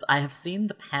the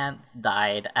pants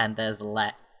dyed, and there's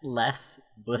less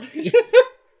bussy.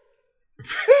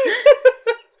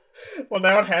 Well,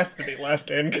 now it has to be left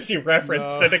in because you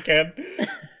referenced it again.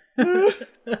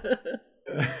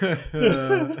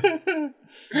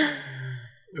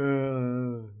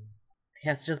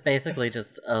 It's just basically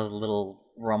just a little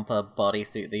romper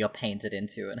bodysuit that you're painted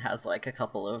into and has like a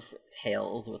couple of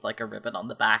tails with like a ribbon on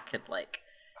the back and like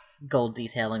gold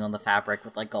detailing on the fabric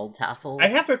with like gold tassels. I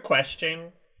have a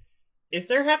question. Is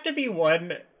there have to be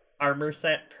one armor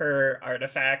set per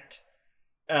artifact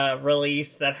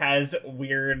release that has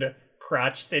weird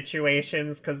crotch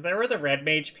situations? Because there were the red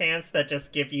mage pants that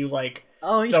just give you like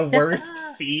the worst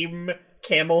seam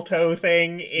camel toe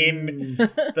thing in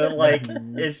the like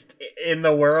in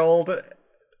the world.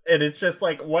 And it's just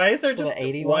like, why is there For just the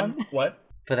 81? one? What?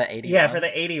 For the 81. Yeah, for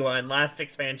the 81 last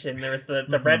expansion, there was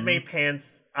the Red May pants.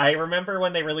 I remember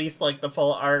when they released like the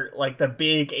full art, like the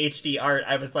big HD art.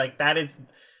 I was like,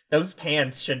 those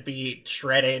pants should be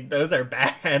shredded. Those are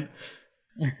bad.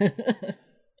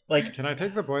 Like, can I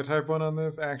take the boy type one on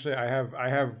this? Actually, I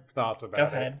have thoughts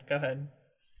about it. Go ahead.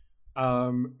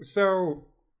 So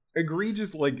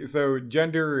egregious, like, so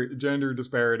gender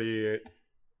disparity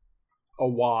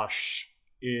awash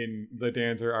in the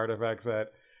Dancer artifact set.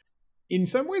 In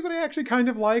some ways that I actually kind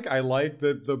of like. I like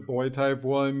that the boy type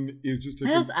one is just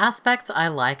There's aspects I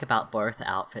like about both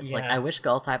outfits. Yeah. Like, I wish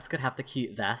girl types could have the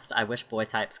cute vest. I wish boy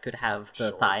types could have the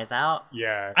Shorts. thighs out.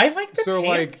 Yeah. I like the So,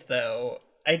 pants though.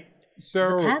 The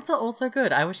pants are also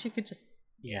good. I wish you could just...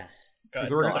 Yeah.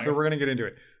 So we're gonna get into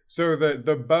it. So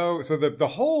the bow, so the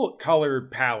whole color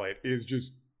palette is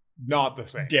just not the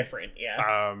same. Different,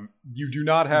 yeah. You do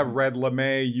not have red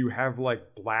lame. You have like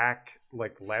black,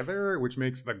 like leather, which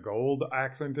makes the gold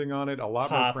accenting on it a lot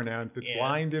more pronounced. It's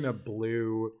lined in a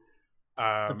blue.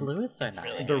 The blue is so nice.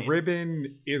 Really the nice.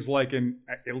 ribbon is like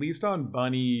at least on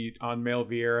Bunny, on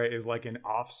Melviera, is like an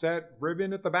offset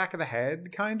ribbon at the back of the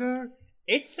head, kind of.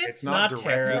 It's not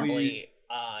terribly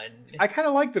on. I kind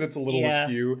of like that it's a little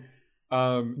askew.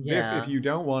 This, Yeah. if you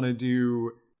don't want to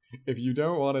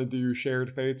do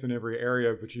shared fates in every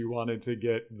area, but you wanted to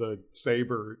get the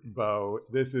saber bow,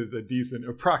 this is a decent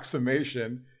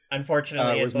approximation.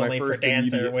 Unfortunately, it's was my only for first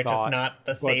Dancer, immediate which thought, is not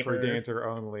the But saber. for Dancer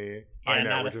only, Yeah, I know,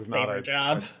 not which a is not saber a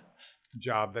job.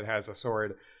 job that has a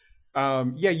sword.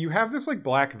 Yeah, you have this like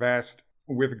black vest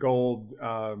with gold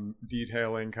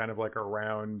detailing kind of like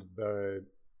around the...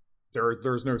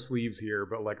 There's no sleeves here,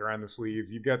 but like around the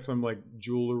sleeves, you've got some like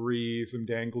jewelry, some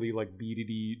dangly like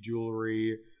beadedy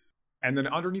jewelry, and then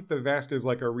underneath the vest is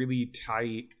like a really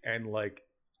tight and like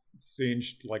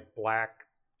cinched like black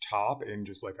top in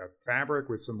just like a fabric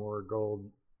with some more gold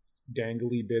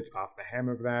dangly bits off the hem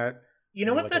of that. You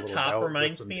know And, what like, a the little top belt with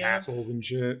reminds some me of? tassels and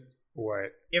shit.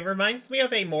 What? It reminds me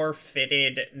of a more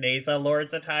fitted Neza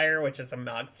Lord's attire, which is a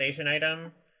Mog Station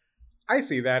item. I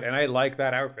see that, and I like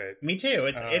that outfit. Me too.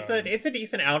 It's a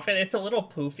decent outfit. It's a little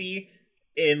poofy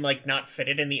in like not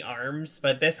fitted in the arms,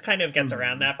 but this kind of gets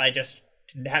around that by just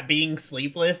being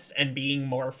sleeveless and being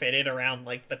more fitted around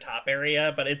like the top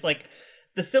area. But it's like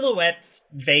the silhouette's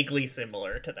vaguely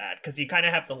similar to that because you kind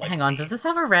of have the like. Hang on, does this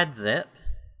have a red zip?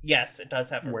 Yes, it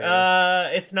does have. Where?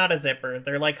 It's not a zipper.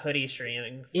 They're like hoodie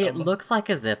strings. It looks like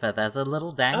a zipper. There's a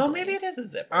little dangle. Oh, maybe it is a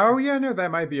zipper. Oh yeah, no, that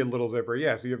might be a little zipper.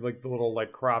 Yeah, so you have like the little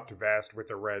like cropped vest with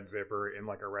the red zipper in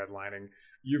like a red lining.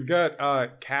 You've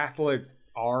got Catholic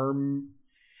arm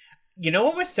You know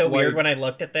what was so weird when I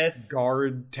looked at this?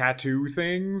 guard tattoo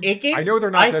things. I know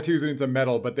they're not tattoos and it's a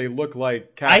metal, but they look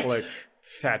like Catholic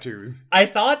tattoos. I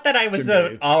thought that I was To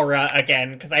an me. aura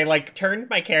again because I like turned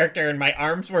my character and my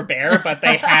arms were bare, but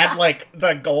they had like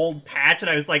the gold patch, and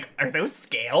I was like, "Are those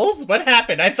scales? What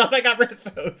happened?" I thought I got rid of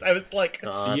those. I was like,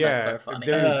 God, yeah, that's so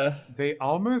funny. they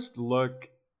almost look.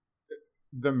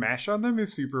 The mesh on them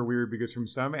is super weird because from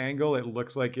some angle it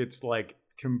looks like it's like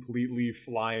completely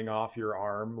flying off your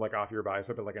arm, like off your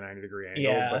bicep at like a 90-degree angle,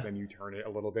 Yeah. but then you turn it a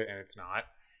little bit and it's not.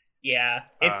 "Yeah,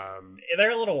 it's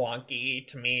they're a little wonky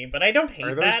to me, but I don't hate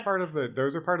Are those that." part of the?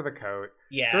 Those are part of the coat.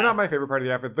 Yeah, They're not my favorite part of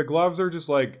the outfit. The gloves are just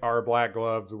like our black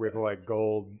gloves with like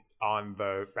gold on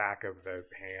the back of the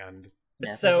hand.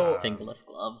 Yeah, so- they're just fingerless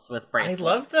gloves with I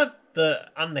bracelets. love the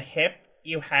on the hip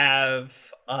you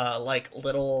have like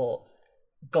little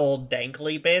gold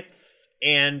dangly bits,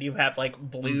 and you have like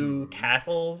blue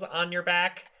tassels on your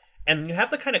back, and you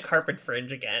have the kind of carpet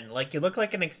fringe again. Like you look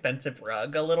like an expensive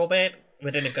rug a little bit,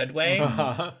 but in a good way.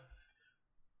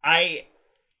 I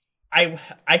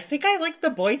think I like the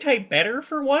boy type better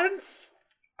for once.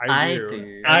 I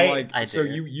do. And, I so do.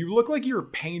 you look like you're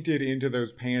painted into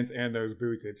those pants and those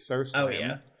boots. It's so slim. Oh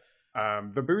yeah.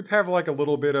 The boots have like a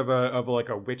little bit of a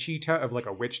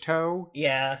witch toe.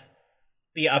 Yeah.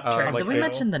 The upturn. Did we like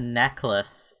mention the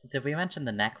necklace? Did we mention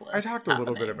the necklace? I talked a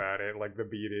little bit happening? about it, like the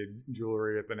beaded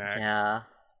jewelry at the neck. Yeah,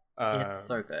 Um, it's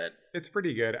so good. It's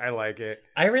pretty good. I like it.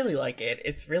 I really like it.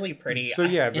 It's really pretty. So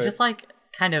yeah, It just like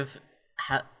kind of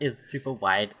is super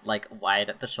wide, like wide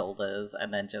at the shoulders,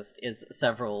 and then just is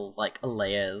several like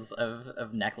layers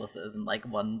of necklaces and like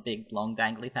one big long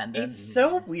dangly pendant. It's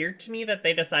so weird to me that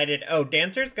they decided, oh,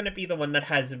 Dancer's going to be the one that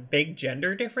has big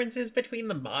gender differences between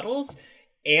the models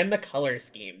and the color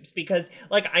schemes, because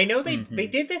like I know they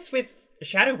did this with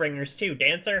Shadowbringers too.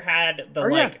 Dancer had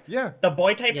the the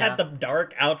boy type had the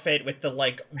dark outfit with the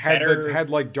like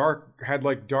had like dark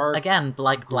again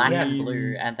like black and green-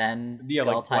 blue, and then yeah,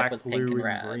 girl like type black, was blue, pink and and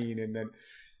red. green, and then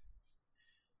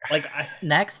Like,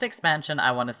 Next expansion,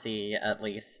 I want to see at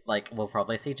least, like, we'll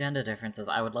probably see gender differences.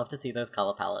 I would love to see those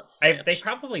color palettes switched. they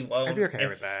probably won't. I'd be okay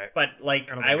with that. But,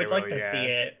 like, I would like to see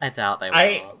it. I doubt they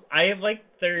will. I like,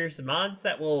 there's mods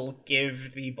that will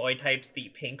give the boy types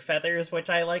the pink feathers, which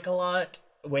I like a lot,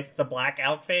 with the black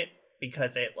outfit,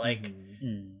 because it, like,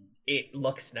 it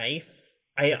looks nice.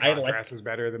 The I like contrast is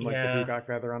better than, like, the peacock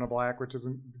feather on a black, which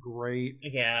isn't great.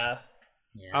 Yeah.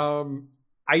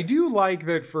 I do like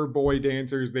that for boy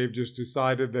dancers, they've just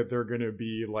decided that they're gonna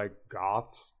be, like,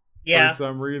 goths for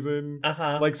some reason.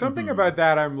 Like, something about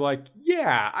that, I'm like,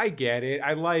 yeah, I get it.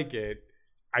 I like it.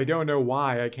 I don't know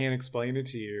why. I can't explain it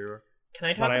to you. Can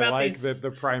I talk about I like these? that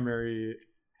the primary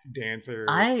dancer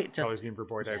color scheme for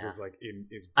boy type is, like,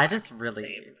 is black. I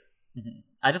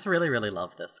just really, really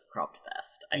love this cropped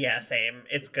vest. Same.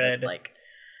 It's good. Like,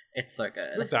 it's so good.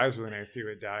 This dye is really nice too.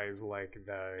 It dyes like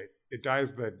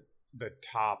the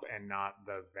top and not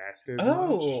the vest as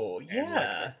much.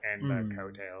 And the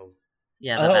coattails.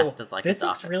 Yeah, the vest is like this a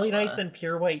looks really color. nice in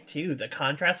pure white too. The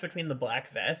contrast between the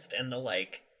black vest and the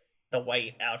white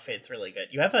outfit's really good.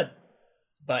 You have a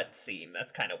butt seam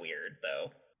that's kind of weird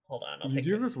though. Hold on, you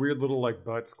do this weird little like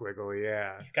butt squiggle,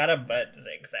 yeah. You got a butt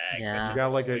zigzag. Yeah. You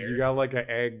got like an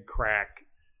egg crack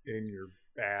in your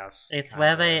ass. It's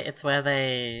where Tataru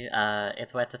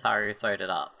sewed it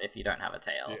up. If you don't have a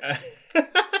tail,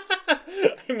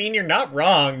 I mean, you're not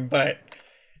wrong, but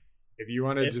if you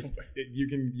want to you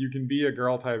can be a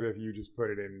girl type if you just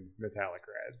put it in metallic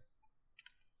red.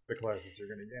 It's the closest you're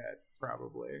gonna get,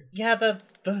 probably. Yeah, the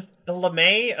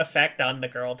LeMay effect on the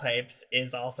girl types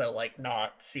is also like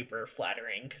not super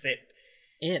flattering because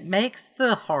it makes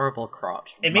the horrible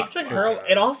crotch. It makes the curl.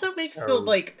 It also makes the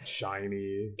like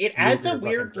shiny. It adds a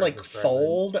weird like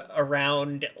fold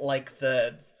around like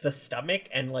the stomach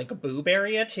and like boob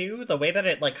area too. The way that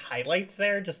it like highlights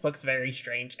there just looks very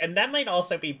strange, and that might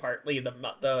also be partly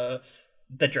the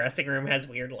dressing room has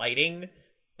weird lighting,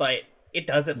 but it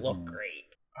doesn't look great.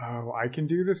 Oh, I can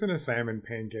do this in a salmon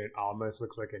pink. It almost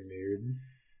looks like a nude.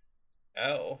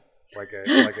 Oh, like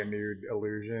a nude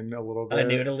illusion, a little bit. A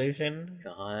nude illusion.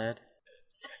 God,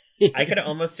 I could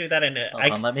almost do that in a.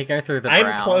 Hold on, let me go through the. I'm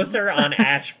browns. closer on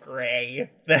ash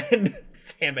gray than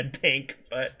salmon pink,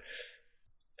 but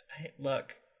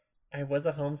look, I was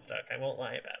a Homestuck. I won't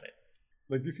lie about it.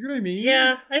 Like, do you see what I mean?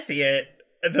 Yeah, I see it.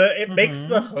 It makes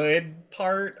the hood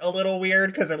part a little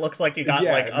weird because it looks like you got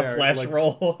a flesh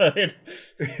roll hood.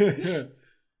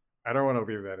 I don't want to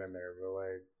leave that in there, but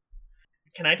like,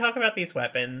 can I talk about these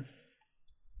weapons?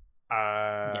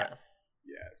 Yes.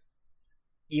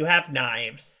 You have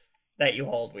knives that you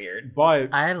hold weird,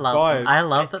 but I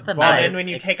love that the knives. And then when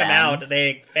you take them out,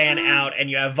 they fan out, and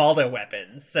you have Valdo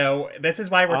weapons. So this is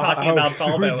why we're talking about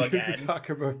Valdo again. To talk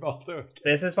about Valdo again.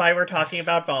 This is why we're talking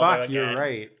about Valdo again. You're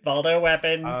right. Valdo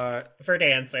weapons for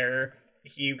Dancer.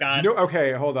 You got.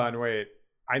 Okay, hold on, wait.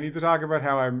 I need to talk about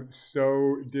how I'm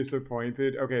so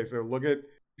disappointed. Okay, so look at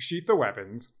sheath the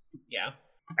weapons. Yeah.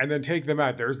 And then take them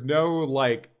out. There's no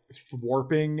like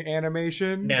thwarping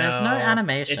animation. No, there's no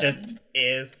animation. It just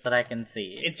is that I can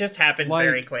see. It just happens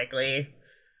very quickly.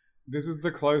 This is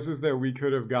the closest that we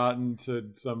could have gotten to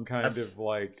some kind of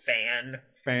like fan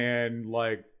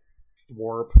like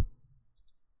thwarp.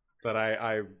 That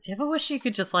I Do you ever wish you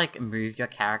could just like move your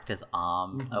character's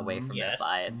arm away from their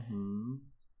sides? Mm-hmm.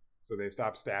 So they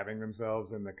stop stabbing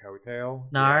themselves in the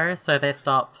coattail? No, so they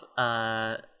stop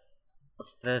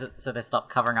so they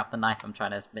stop covering up the knife I'm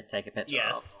trying to take a picture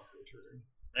of. Also true.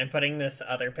 I'm putting this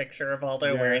other picture of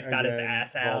Valdo where he's got his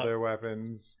ass out. Valdo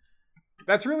weapons.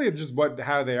 That's really just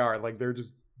how they are. Like they're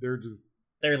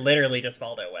literally just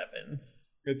Valdo weapons.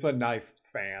 It's a knife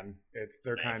fan.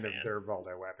 They're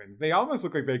Valdo weapons. They almost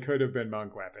look like they could have been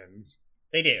monk weapons.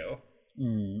 They do.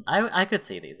 I could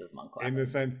see these as monk weapons. In the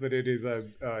sense that it is a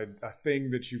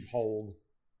thing that you hold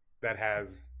that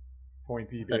has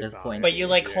pointy bits on it. But you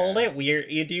hold it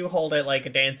weird. You do hold it like a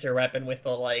dancer weapon with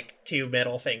the like two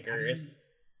middle fingers.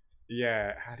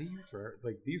 Yeah, how do you throw?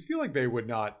 Like these feel like they would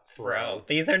not throw.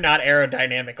 These are not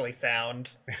aerodynamically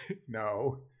sound.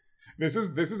 No. This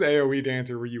is AoE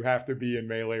Dancer where you have to be in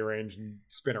melee range and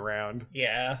spin around.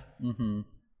 Yeah. Mm-hmm.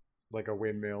 Like a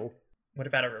windmill. What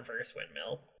about a reverse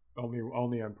windmill?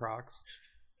 Only on procs.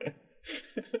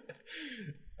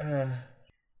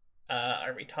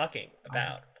 Are we talking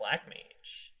about Black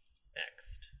Mage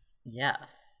next?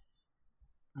 Yes.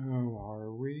 Oh,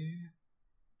 are we?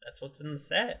 That's what's in the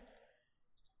set.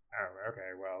 Oh,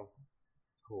 okay, well,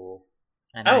 cool.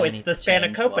 It's the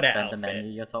Spanakopita outfit. The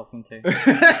menu you're talking to.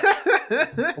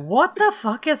 What the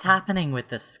fuck is happening with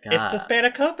this scar? It's the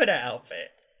Spanakopita outfit.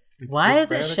 Why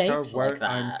is it Hispanica, shaped like that?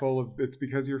 I'm full of. It's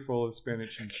because you're full of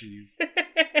spinach and cheese.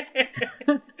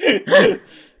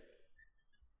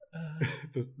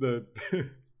 the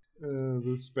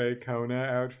Spaycona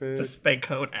outfit. The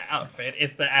Spaycona outfit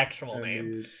is the actual and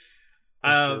name. The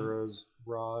Ashura's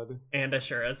rod. And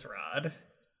Ashura's rod.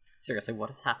 Seriously, what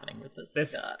is happening with this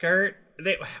This skirt?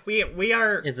 skirt. We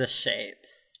are. Is a shape.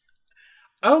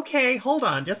 Okay, hold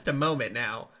on, just a moment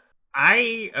now.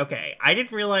 I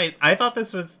didn't realize. I thought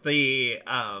this was the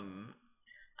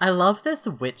I love this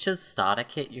witch's starter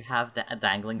kit you have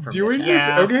dangling from Doing your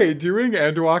this, chest. Yeah. doing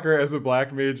Endwalker as a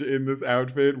black mage in this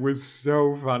outfit was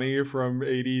so funny from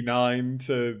 89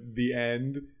 to the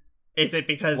end. Is it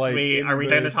because Like, are we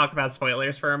going to the- talk about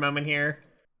spoilers for a moment here?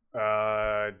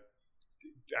 I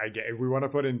get if we want to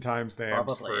put in timestamps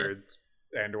Probably. for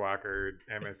Endwalker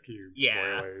MSQ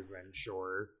Yeah. spoilers, then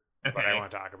sure. Okay. But I want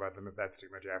to talk about them if that's too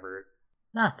much effort.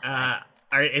 That's fine.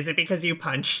 Is it because you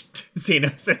punched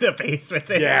Xenos in the face with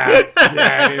it? Yeah,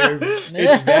 it is.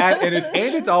 It's that, and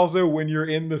it's also when you're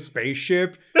in the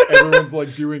spaceship, everyone's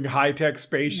like doing high tech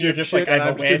spaceship You're just shit, like, and I'm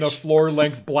a I'm just in a witch. floor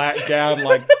length black gown,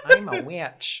 like I'm a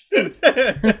witch.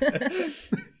 The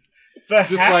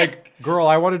Just hat- like, girl,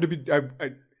 I wanted to be,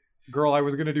 girl, I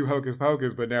was gonna do Hocus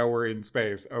Pocus, but now we're in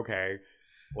space. Okay,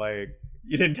 like,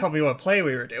 you didn't tell me what play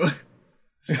we were doing.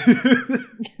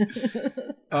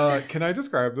 can I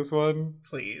describe this one?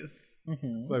 Please.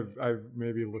 Mhm. So I've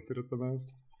maybe looked at it the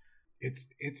most.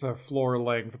 It's a floor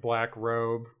length black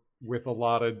robe with a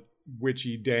lot of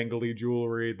witchy dangly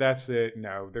jewelry. That's it.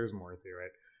 No, there's more to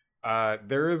it.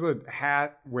 There is a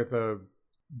hat with a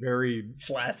very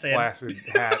Flaccid. flaccid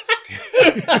hat.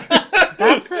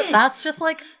 That's just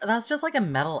like a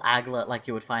metal aglet like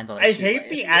you would find on a I hate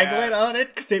the shoelace. aglet on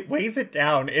it because it weighs it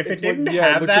down. If it It's like- didn't yeah,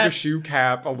 it have looks that, like a shoe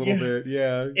cap a little Yeah. bit.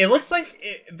 Yeah. it looks like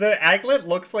the aglet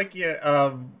looks like you.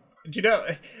 Do you know?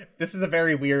 This is a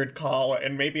very weird call,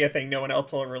 and maybe a thing no one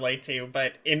else will relate to.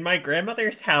 But in my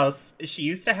grandmother's house, she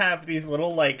used to have these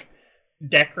little like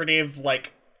decorative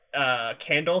like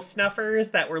candle snuffers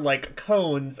that were like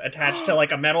cones attached to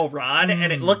like a metal rod,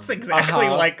 and it looks exactly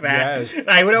Uh-huh. like that. Yes.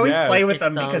 I would always Yes. play with It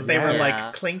them because does, they were like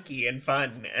yeah. clinky and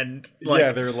fun, and like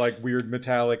Yeah, they're like weird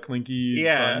metallic clinky.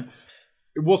 Yeah. fun.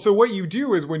 Well, so what you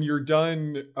do is when you're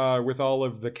done with all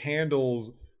of the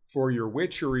candles for your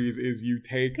witcheries is you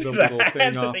take the little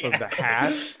thing off of the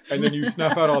hat and then you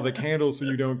snuff out all the candles so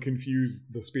you don't confuse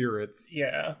the spirits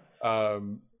yeah.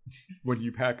 when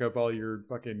you pack up all your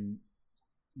fucking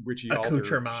witchy altar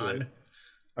Accoutrement.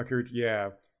 shit. Yeah.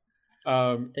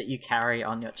 that you carry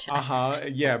on your chest.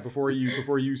 Yeah, before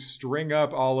you string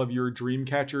up all of your dream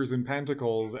catchers and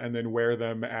pentacles and then wear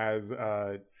them as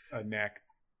a neck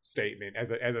statement,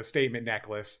 as a statement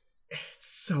necklace.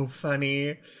 It's so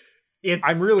funny.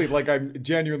 I'm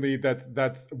genuinely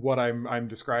that's what I'm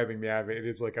describing the outfit. It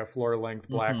is like a floor length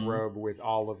black Mhm. robe with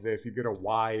all of this. You get a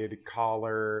wide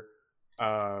collar.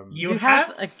 You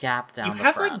have a gap down You the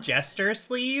have front. like jester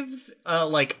sleeves,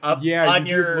 like up yeah, on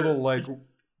you your do little like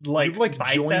like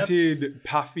biceps. jointed,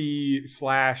 puffy,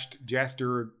 slashed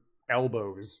jester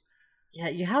elbows. Yeah,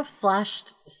 you have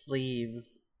slashed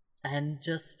sleeves, and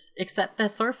except they're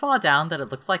so far down that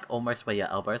it looks like almost where your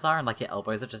elbows are, and like your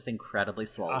elbows are just incredibly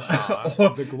swollen.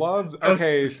 The gloves.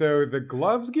 Okay, so the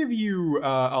gloves give you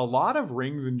a lot of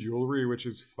rings and jewelry, which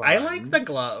is fun. I like the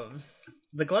gloves.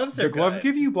 The gloves are The gloves good.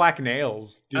 give you black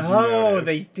nails. Did you Oh,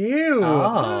 notice? they do.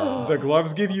 Oh. The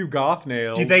gloves give you goth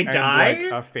nails. Do they and, die?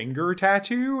 like, a finger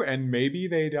tattoo, and maybe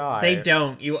they die. They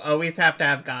don't. You always have to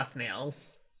have goth nails.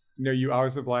 No, you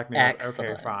always have black nails. Excellent.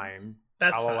 Okay, fine.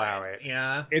 That's I'll fine. allow it.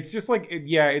 Yeah. It's just like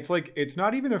it's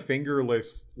not even a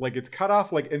fingerless. Like it's cut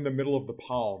off like in the middle of the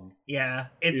palm. Yeah.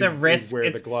 It's is- a is wrist. where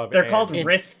It's, the glove they're called ends.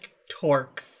 wrist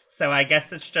torques. So I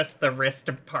guess it's just the wrist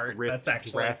part. Wrist That's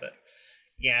actually dress.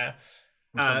 yeah.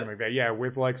 Or something like that. Yeah,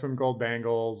 with like some gold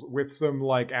bangles, with some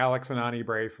like Alex and Ani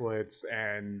bracelets,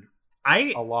 and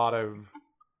I a lot of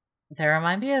They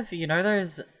remind me of,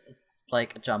 those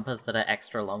like jumpers that are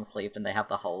extra long sleeved and they have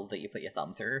the hole that you put your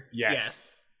thumb through.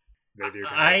 yes, they do.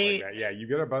 Kind of like that. Yeah, you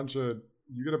get a bunch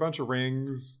of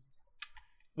rings.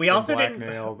 We some also black didn't.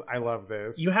 nails. I love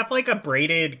this. You have like a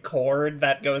braided cord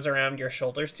that goes around your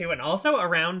shoulders too, and also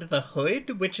around the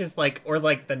hood, which is like, or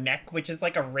like the neck, which is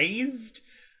like a raised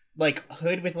like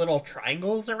hood with little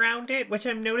triangles around it, which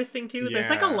I'm noticing too. There's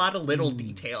like a Yeah. lot of little Mm.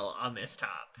 detail on this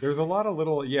top. There's a lot of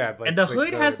little like, And the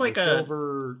hood has, like, the a-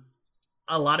 silver.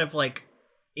 A lot of like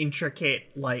intricate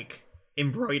like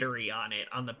embroidery on it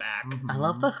on the back. I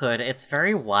love the hood. It's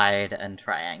very wide and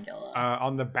triangular.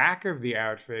 On the back of the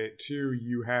outfit too,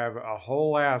 you have a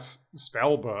whole ass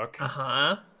spell book.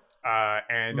 Uh-huh.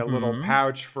 and a little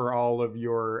pouch for all of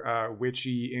your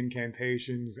witchy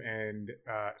incantations and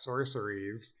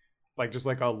sorceries. Like just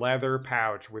like a leather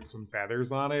pouch with some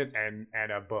feathers on it and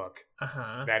a book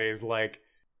that is like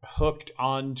hooked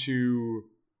onto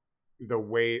the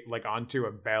weight, like onto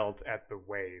a belt at the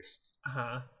waist.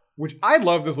 Which I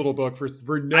love this little book for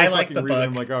no fucking reason. Book.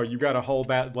 I'm like, oh, you got a whole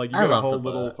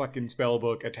little fucking spell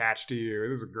book attached to you.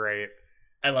 This is great.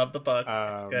 I love the book.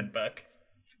 It's a good book.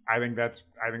 I think that's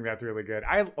really good.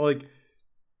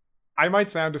 I might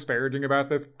sound disparaging about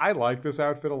this. I like this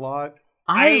outfit a lot.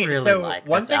 I really like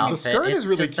this outfit. The skirt is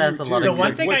really cute too. The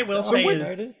one thing I will say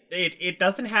is it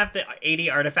doesn't have the 80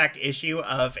 artifact issue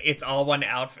of it's all one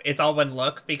outfit, it's all one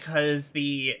look, because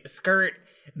the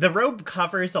robe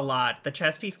covers a lot, the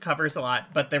chest piece covers a lot,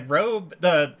 but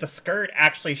the skirt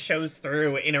actually shows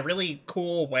through in a really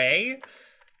cool way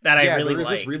that I really like.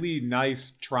 There's this really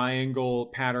nice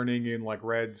triangle patterning in like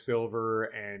red, silver,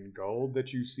 and gold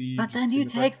that you see. But then you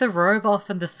take the robe off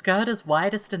and the skirt is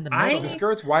widest in the middle. The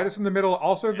skirt's widest in the middle.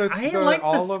 Also,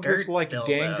 all of this like still,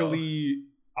 dangly,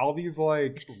 all these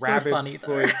like rabbit's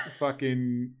foot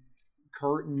fucking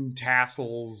curtain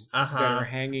tassels that are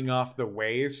hanging off the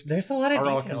waist. There's a lot of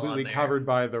detail all completely covered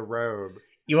by the robe.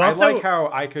 I like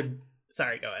how I could.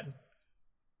 Sorry, go ahead.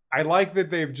 I like that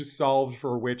they've just solved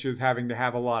for witches having to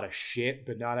have a lot of shit,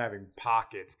 but not having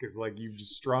pockets. Because, like, you've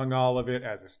just strung all of it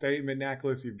as a statement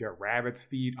necklace. You've got rabbit's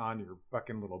feet on your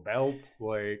fucking little belts.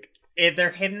 Like,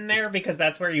 they're hidden there because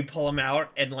that's where you pull them out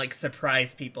and, like,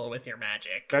 surprise people with your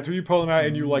magic. That's where you pull them out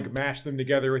and you, like, mash them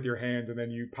together with your hands and then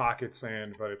you pocket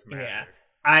sand, but it's magic. Yeah.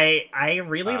 I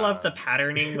really love the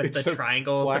patterning with the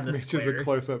triangles and the squares. Black Mage is a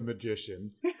close-up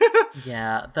magician.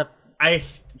 Yeah, the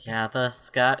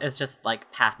skirt is just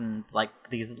like patterned, like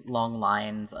these long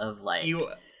lines of like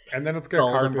and then it's got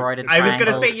gold carpet. embroidered. I was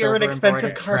gonna say you're an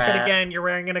expensive carpet again. again. You're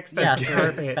wearing an expensive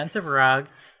carpet. Expensive rug,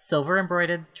 silver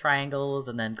embroidered triangles,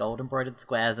 and then gold embroidered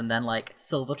squares, and then like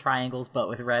silver triangles but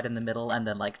with red in the middle, and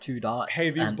then like 2 dots.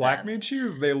 Hey, these Black Mage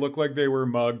shoes, they look like they were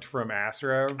mugged from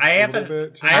Astro. I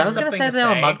was gonna say they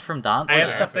were mugged from Dancer. I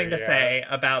have something to say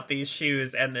about these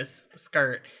shoes and this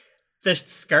skirt. The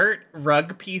skirt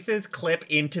rug pieces clip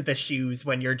into the shoes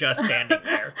when you're just standing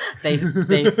there. they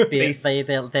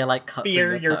like cut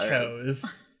spear your toes.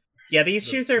 Yeah, these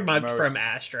shoes are mugged from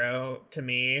Astro to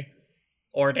me,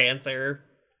 or Dancer.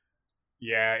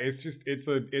 Yeah, it's just it's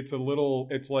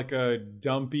like a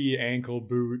dumpy ankle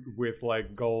boot with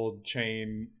like gold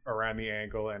chain around the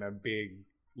ankle and a big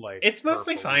like. It's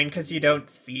mostly fine because you don't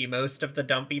see most of the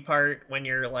dumpy part when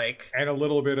you're like, and a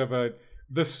little bit of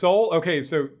the sole. Okay,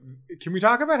 so can we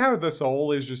talk about how the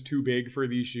sole is just too big for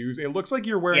these shoes? It looks like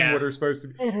you're wearing what are supposed to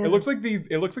be. It looks like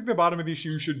the bottom of these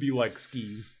shoes should be like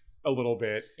skis a little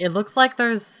bit. It looks like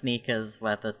those sneakers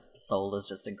where the sole is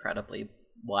just incredibly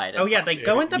wide. Oh yeah, they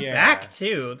go in the back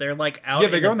too. They're like out. Yeah,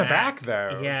 they go in the back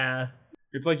though. Yeah.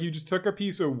 It's like you just took a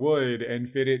piece of wood and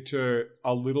fit it to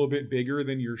a little bit bigger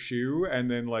than your shoe,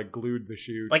 and then like glued the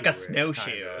shoe like to a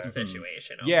snowshoe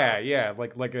situation. Almost. Yeah,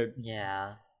 like a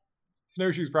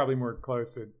snowshoe's probably more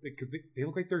close to, because they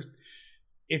look like there's.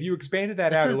 If you expanded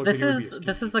that out, it looks like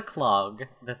this is a clog.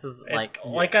 This is like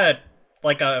a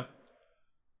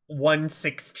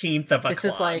 1/16 of a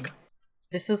clog.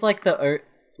 This is like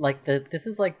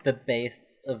the base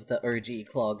of the OG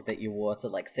clog that you wore to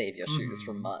like save your shoes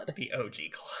from mud. The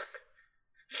OG clog.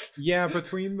 Yeah,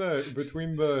 between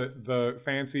the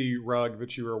fancy rug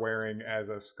that you were wearing as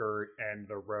a skirt and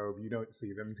the robe, you don't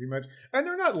see them too much, and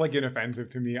they're not like inoffensive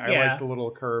to me. I like the little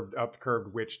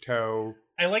curved witch toe.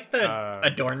 I like the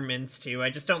adornments too. I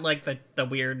just don't like the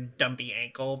weird dumpy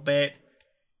ankle bit.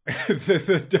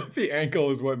 The dumpy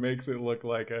ankle is what makes it look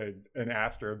like an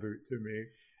Astro boot to me.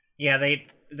 Yeah,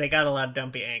 they got a lot of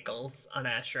dumpy ankles on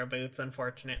Astro boots,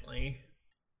 unfortunately.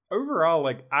 Overall,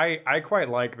 like I quite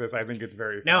like this. I think it's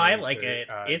very funny. No, I like it.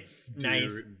 It's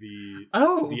nice.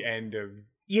 The end of.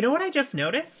 You know what I just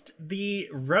noticed? The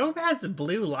robe has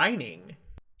blue lining.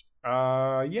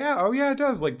 Yeah. Oh yeah, it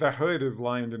does. Like the hood is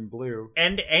lined in blue.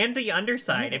 And the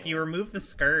underside. If you remove the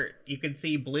skirt, you can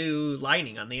see blue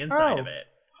lining on the inside of it.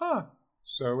 Huh.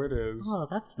 So it is. Oh,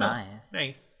 that's nice.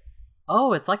 Nice.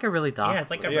 Oh, it's like a really dark. Yeah,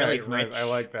 it's like a really rich nice. I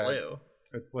like that. Blue.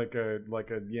 It's like a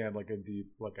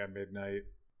deep, like a midnight.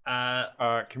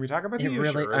 Can we talk about the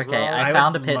really Ashura as okay? well? I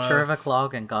found a picture of a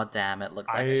clog, and goddamn, it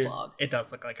looks like a clog. It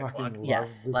does look like a clog.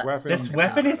 Yes, this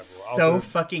weapon is so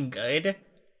fucking good.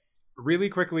 Really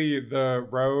quickly, the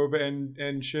robe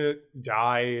and shit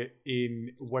die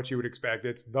in what you would expect.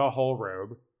 It's the whole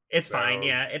robe. It's fine.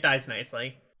 Yeah, it dies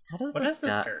nicely. How does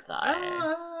the skirt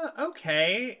die?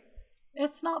 Okay.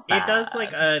 It's not bad. It does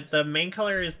like the main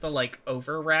color is the like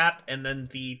overwrap, and then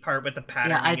the part with the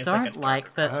patterning I is don't like a darker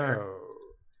like that. color.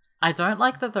 I don't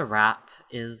like that the wrap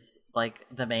is like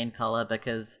the main color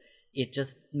because it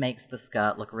just makes the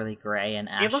skirt look really grey and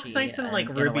ashy. It looks nice in like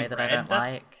in ruby a way that red. I don't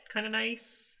That's like. kind of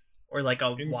nice, or like a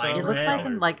In wine some It looks red. nice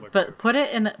in colors, like, it looks but okay.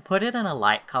 put it in a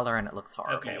light color and it looks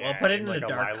horrible. Okay, well, put it in a like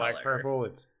dark lilac color. purple.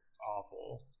 It's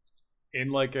awful. In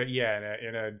like a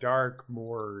in a dark,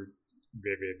 more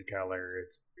vivid color,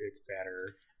 it's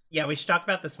better. Yeah, we should talk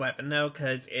about this weapon though,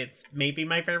 because it's maybe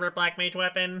my favorite Black Mage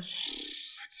weapon.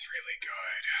 It's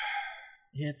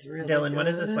really It's really Dylan, what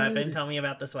is this good. weapon? Tell me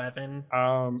about this weapon.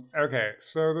 good. Okay,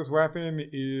 so this weapon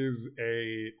is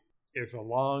a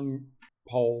long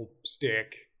pole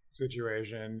stick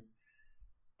situation.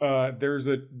 There's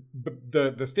the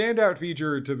standout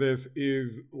feature to this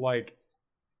is like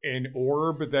an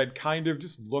orb that kind of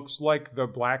just looks like the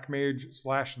Black Mage /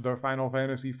 the Final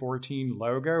Fantasy XIV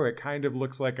logo. It kind of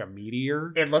looks like a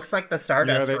meteor. It looks like the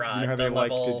Stardust You Rod, know how the they like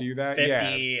to level do that?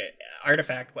 50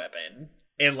 artifact weapon.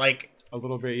 It like A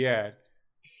little bit, yeah.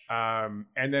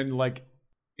 And then like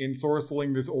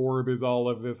ensorceling this orb is all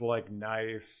of this like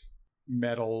nice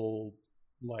metal,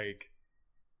 like,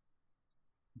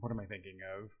 what am I thinking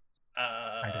of?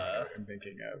 I don't know what I'm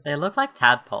thinking of. They look like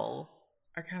tadpoles.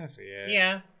 I kind of see it.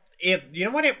 yeah. It you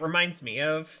know what it reminds me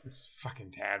of? This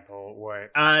fucking tadpole.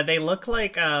 What? They look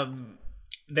like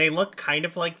they look kind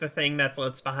of like the thing that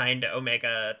floats behind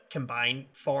Omega combined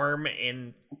form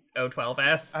in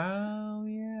O12S. Oh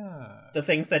yeah. The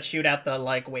things that shoot out the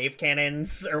like wave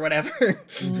cannons or whatever.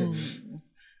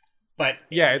 But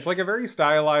Yeah, it's like a very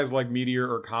stylized like meteor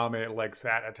or comet like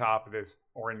sat atop this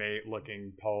ornate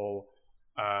looking pole.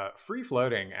 Free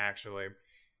floating actually.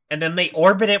 and then they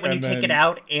orbit it when And you take it then-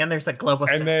 out, and there's a globe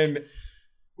effect. And then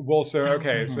well, so So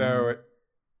okay, good.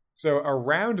 so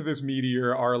around this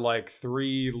meteor are like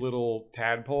 3 little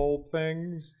tadpole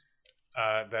things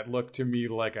that look to me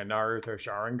like a Naruto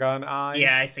Sharingan eye.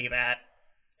 yeah, I see that.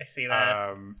 I see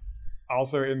that.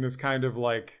 Also in this kind of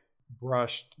like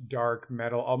brushed dark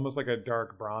metal, almost like a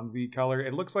dark bronzy color.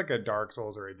 It looks like a Dark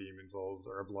Souls or a Demon Souls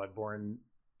or a Bloodborne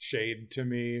shade to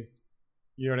me.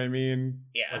 You know what I mean?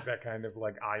 Yeah. Like that kind of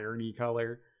like irony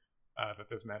color that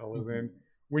this metal is in.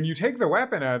 When you take the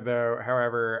weapon out, though,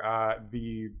 however,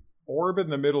 the orb in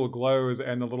the middle glows,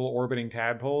 and the little orbiting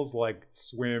tadpoles like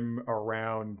swim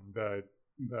around the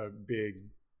big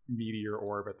meteor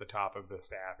orb at the top of the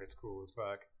staff. It's cool as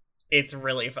fuck. It's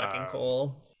really fucking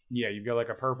cool. Yeah, you've got like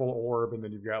a purple orb, and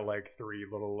then you've got like 3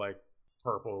 little like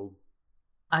purple.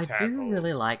 I do really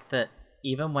tadpoles. like that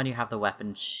even when you have the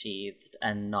weapon sheathed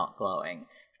and not glowing,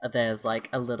 there's like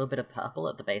a little bit of purple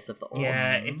at the base of the orb.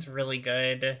 Yeah, it's really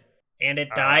good. And it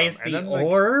dyes and the then, like,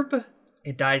 orb.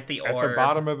 It dyes the At orb. the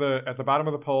bottom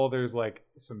of the pole, there's like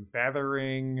some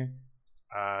feathering.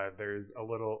 There's a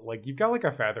little like you've got like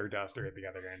a feather duster at the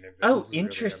other end of this. Oh, This is really a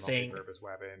interesting. multi-purpose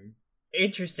weapon.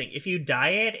 Interesting. If you dye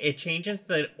it, it changes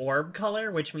the orb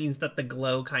color, which means that the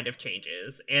glow kind of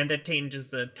changes, and it changes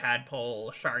the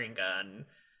tadpole Sharingan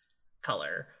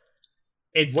color.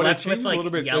 It's What it left with changes a like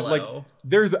little bit, yellow. like,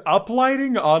 There's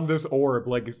uplighting on this orb.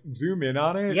 Like zoom in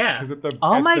on it. Yeah. Because at the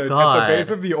Oh my at God. the base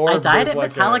of the orb, I dyed there's it like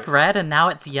metallic red and now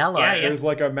it's yellow. Yeah, yeah. There's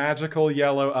like a magical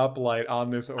yellow uplight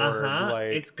on this orb.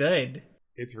 Like It's good.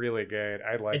 it's really good.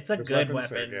 I like. It's a this good weapon's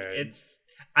so weapon. good.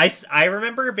 I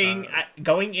remember being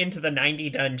going into the 90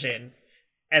 dungeon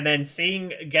and then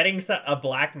getting a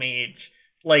black mage,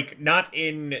 like not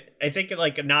in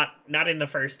the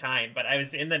first time, but I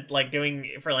was in the like doing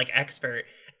it for like expert,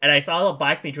 and I saw a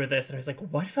black mage with this, and I was like,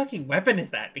 what fucking weapon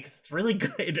is that? Because it's really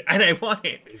good and I want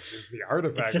it. It's just the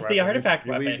artifact. It's just weapon. the artifact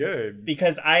It's really weapon. good.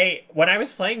 Because when I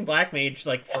was playing Black Mage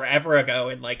like forever ago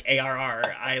in like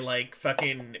ARR, I like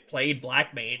fucking played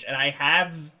Black Mage, and I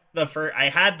had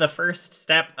the first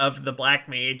step of the Black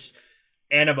Mage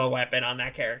anima weapon on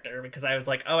that character, because I was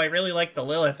like, oh, I really like the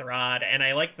Lilith Rod, and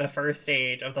I like the first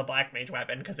stage of the Black Mage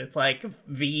weapon because it's like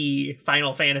the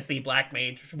Final Fantasy Black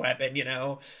Mage weapon, you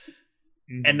know?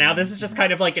 And now this is just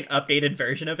kind of like an updated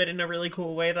version of it in a really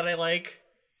cool way that I like.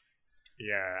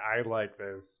 Yeah, I like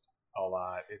this a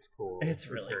lot. It's cool. It's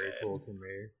really very good. cool to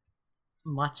me.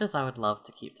 Much as I would love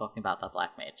to keep talking about the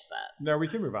Black Mage set. No, we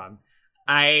can move on.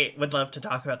 I would love to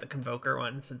talk about the Convoker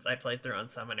one since I played through on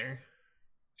Summoner.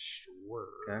 Sure.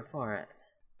 Go for it.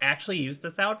 I actually use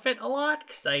this outfit a lot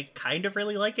because I kind of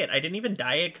really like it. I didn't even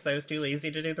dye it because I was too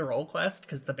lazy to do the role quest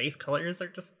because the base colors are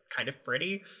just kind of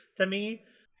pretty to me.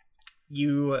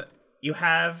 You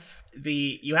have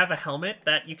a helmet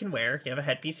that you can wear. You have a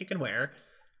headpiece you can wear.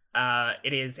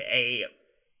 It is a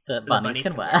that the bunnies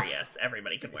can wear. Yes,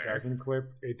 everybody can wear.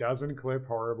 It doesn't clip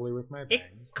horribly with my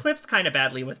bangs. It clips kind of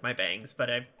badly with my bangs, but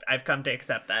I've come to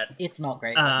accept that. It's not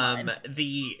great with mine.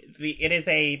 It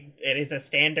is a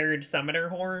standard summoner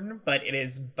horn, but it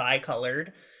is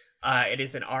bicolored. It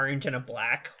is an orange and a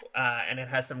black, and it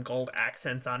has some gold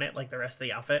accents on it, like the rest of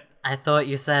the outfit. I thought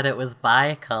you said it was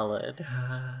bicolored.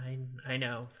 I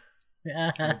know.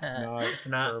 It's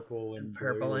not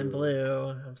purple and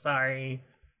blue. I'm sorry.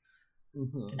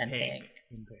 Mm-hmm. And pink.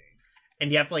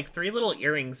 And you have like 3 little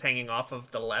earrings hanging off of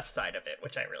the left side of it,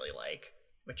 which I really like,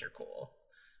 which are cool.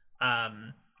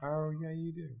 Oh yeah,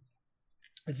 you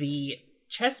do. The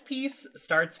chest piece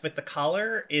starts with the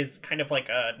collar, is kind of like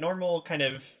a normal kind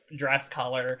of dress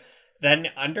collar. Then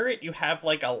under it you have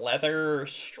like a leather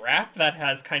strap that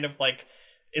has kind of like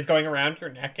is going around your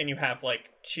neck, and you have like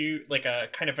a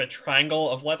kind of a triangle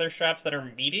of leather straps that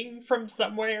are meeting from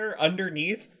somewhere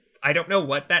underneath. I don't know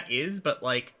what that is, but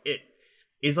like it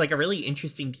is like a really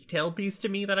interesting detail piece to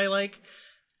me that I like.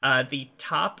 The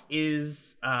top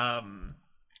is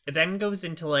it then goes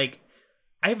into like,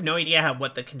 I have no idea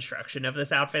what the construction of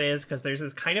this outfit is, because there's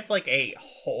this kind of like a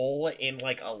hole in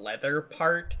like a leather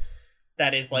part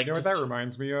that is like, you know what that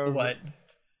reminds me of? What?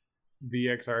 The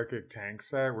Exarchic tank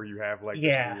set where you have like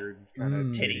this weird kind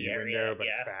of titty window, but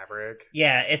it's fabric.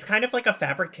 Yeah, it's kind of like a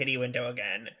fabric titty window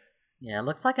again. Yeah, it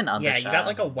looks like an undershirt. Yeah, you got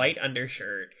like a white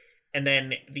undershirt, and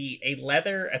then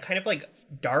a kind of like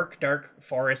dark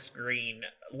forest green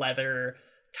leather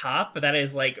top that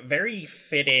is like very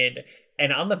fitted.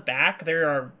 And on the back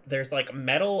there's like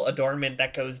metal adornment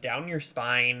that goes down your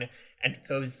spine and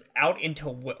goes out into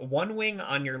one wing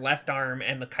on your left arm,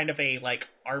 and the kind of a like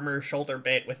armor shoulder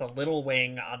bit with a little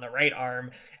wing on the right arm,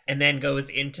 and then goes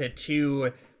into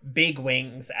 2 big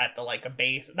wings at the like a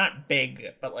base, not big,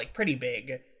 but like pretty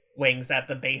big wings at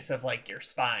the base of like your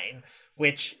spine,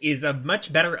 which is a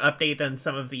much better update than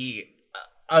some of the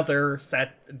other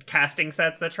casting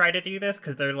sets that try to do this,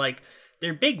 because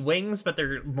they're big wings, but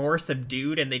they're more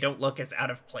subdued and they don't look as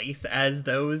out of place as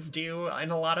those do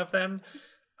in a lot of them.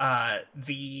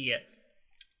 The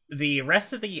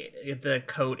rest of the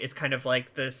coat is kind of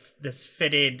like this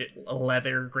fitted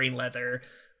green leather,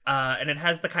 and it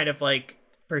has the kind of like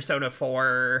Persona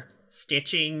 4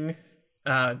 stitching,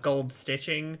 gold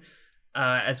stitching,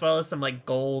 as well as some like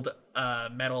gold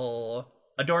metal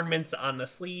adornments on the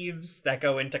sleeves that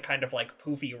go into kind of like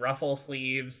poofy ruffle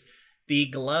sleeves. The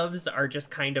gloves are just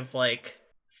kind of like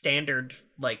standard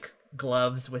like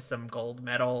gloves with some gold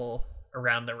metal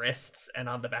around the wrists and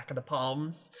on the back of the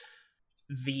palms.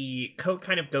 The coat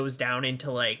kind of goes down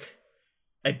into like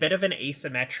a bit of an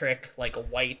asymmetric like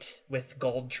white with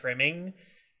gold trimming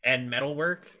and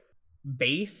metalwork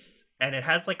base, and it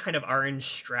has like kind of orange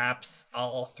straps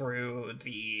all through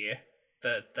the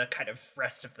kind of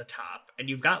rest of the top, and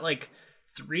you've got like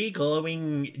 3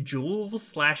 glowing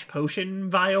jewels / potion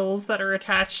vials that are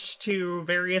attached to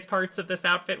various parts of this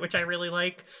outfit, which I really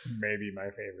like. Maybe my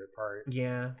favorite part.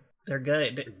 Yeah, they're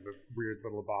good. Is the weird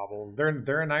little baubles.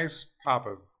 They're a nice pop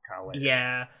of color.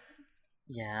 Yeah.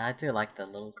 Yeah, I do like the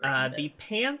little green the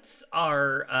bits.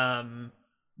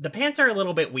 pants are a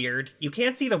little bit weird. You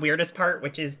can't see the weirdest part,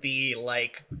 which is the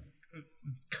like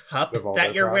cup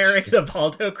that you're wearing, the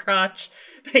Valdo crotch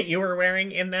that you were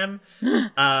wearing in them.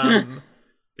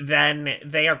 Then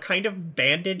they are kind of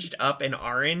bandaged up in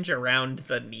orange around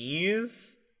the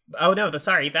knees. Oh no,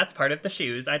 that's part of the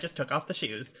shoes. I just took off the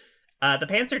shoes. The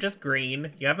pants are just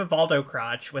green. You have a Valdo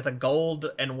crotch with a gold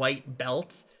and white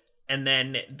belt, and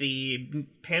then the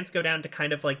pants go down to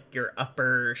kind of like your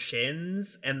upper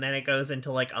shins, and then it goes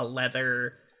into like a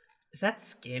leather. Is that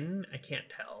skin? I can't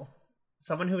tell.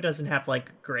 Someone who doesn't have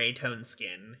like gray tone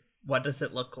skin, what does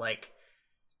it look like?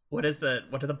 What do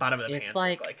the bottom of the pants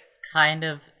look like?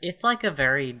 It's like a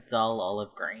very dull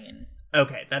olive green.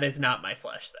 Okay, that is not my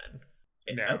flesh then.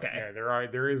 No, okay. No,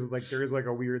 there is like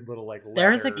a weird little like leather.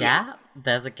 There's a gap.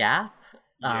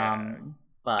 Yeah.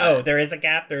 But there is a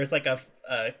gap. There's like a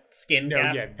skin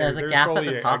gap. Yeah, there's a gap at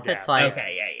the top. It's like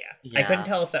okay, yeah. I couldn't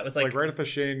tell if that was like right at the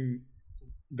shin.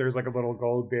 There's like a little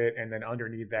gold bit, and then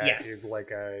underneath that is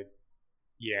like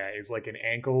an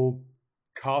ankle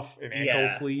cuff, an ankle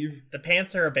sleeve. The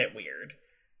pants are a bit weird.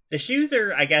 The shoes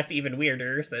are, I guess, even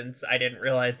weirder, since I didn't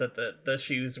realize that the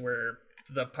shoes were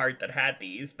the part that had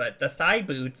these. But the thigh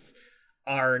boots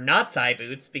are not thigh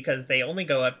boots, because they only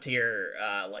go up to your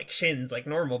like shins like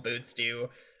normal boots do,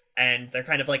 and they're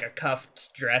kind of like a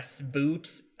cuffed dress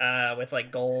boot with like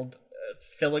gold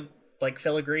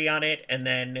filigree on it, and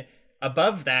then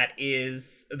above that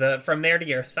is from there to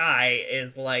your thigh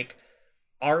is like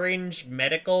orange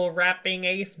medical wrapping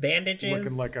ace bandages.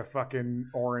 Looking like a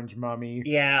fucking orange mummy.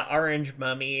 Yeah, orange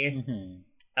mummy.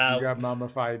 Mm-hmm. You got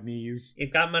mummified knees.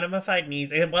 You've got mummified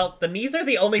knees. Well, the knees are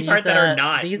the only part that are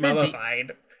not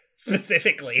mummified,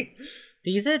 specifically.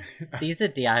 These are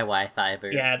DIY thigh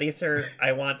boots. Yeah, these are,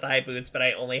 I want thigh boots, but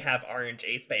I only have orange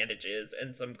ace bandages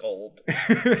and some gold.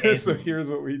 So here's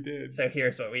what we did.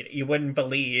 You wouldn't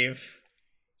believe.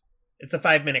 It's a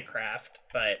 5-minute craft,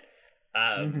 but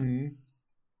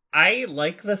I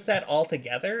like the set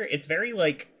altogether. It's very,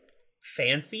 like,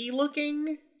 fancy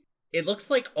looking. It looks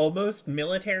like almost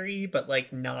military, but,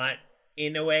 like, not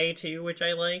in a way, too, which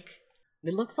I like.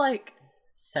 It looks like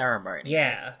ceremony.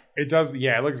 Yeah. It does,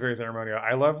 yeah, it looks very ceremonial.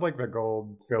 I love, like, the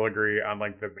gold filigree on,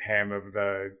 like, the hem of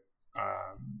the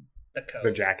coat.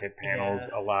 The jacket panels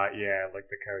a lot. Yeah, like,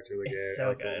 the coat's really It's good.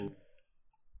 so good.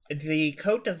 The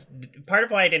coat does... Part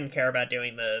of why I didn't care about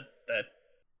doing the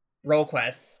role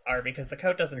quests are because the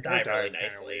coat doesn't dye really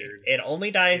nicely. It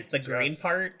only dyes the green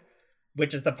part,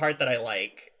 which is the part that I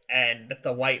like, and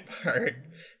the white part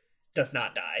does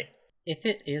not dye. If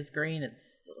it is green,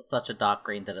 it's such a dark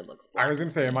green that it looks black. I was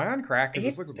gonna say, am I on crack? Because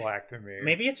this looks black to me.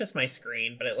 Maybe it's just my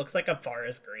screen, but it looks like a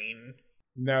forest green.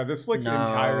 No, this looks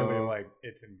entirely like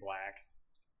it's in black.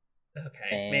 Okay,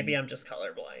 Same. Maybe I'm just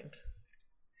colorblind.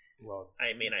 Well,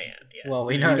 I mean, I am, yes. Well,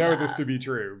 we know know this to be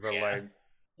true, but like...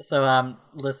 So,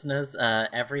 listeners,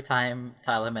 every time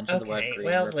Tyler mentioned the word green,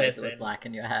 replace it with black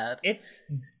in your head.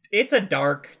 It's a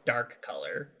dark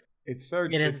color. It's so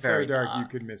very dark dark. you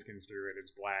could misconstrue it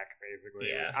as black, basically.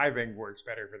 Yeah. I think works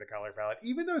better for the color palette,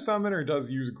 even though Summoner does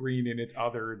use green in its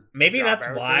other. Maybe that's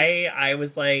outfits. why I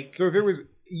was like. So if it was,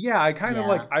 I kind of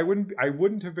like. I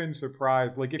wouldn't have been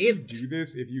surprised. Like if you do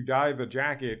this, if you dye the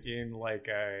jacket in like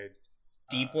a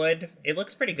Deepwood, it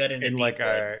looks pretty good in like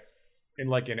in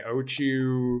like an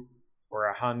Ochu or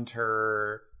a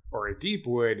Hunter or a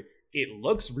Deepwood. It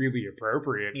looks really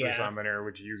appropriate for Summoner,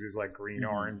 which uses like green,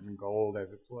 orange, and gold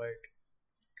as its like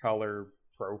color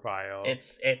profile.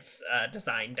 It's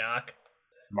design doc.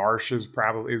 Marsh is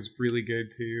really good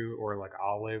too, or like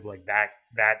olive, like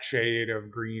that shade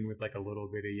of green with like a little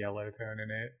bit of yellow tone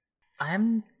in it.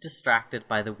 I'm distracted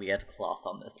by the weird cloth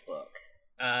on this book.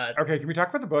 Okay, can we talk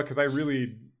about the book? Because I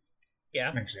really,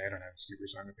 actually I don't have super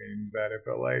strong opinions about it,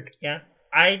 but like,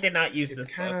 I did not use this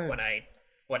book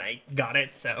when I got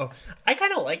it, so I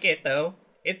kind of like it though.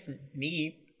 It's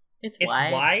neat. It's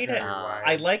wide. Wide.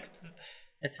 I like.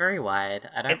 It's very wide.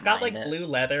 I don't. It's got like it. blue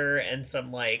leather and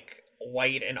some like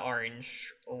white and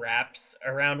orange wraps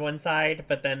around one side,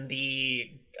 but then the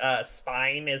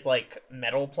spine is like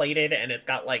metal plated, and it's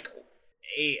got like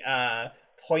a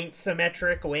point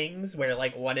symmetric wings where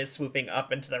like one is swooping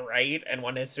up and to the right, and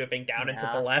one is swooping down and to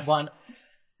the left.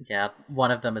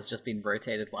 One of them has just been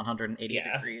rotated 180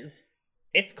 degrees.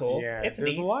 It's cool. Yeah, it's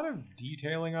there's neat. a lot of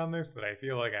detailing on this that I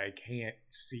feel like I can't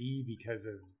see because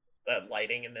of the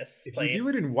lighting in this if place. you do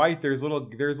it in white, there's little.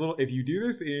 If you do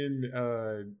this in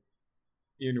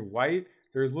white,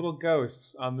 there's little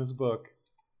ghosts on this book.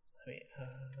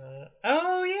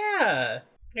 Oh yeah,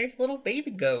 there's little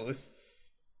baby ghosts.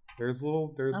 There's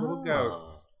little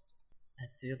ghosts. I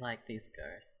do like these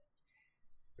ghosts.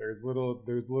 There's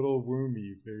little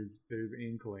wombies. There's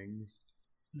inklings.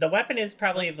 The weapon is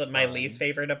probably my least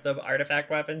favorite of the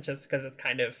artifact weapons, just because it's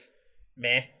kind of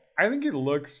meh. I think it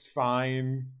looks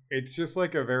fine. It's just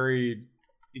like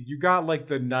you got like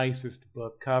the nicest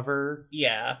book cover.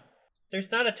 Yeah.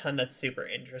 There's not a ton that's super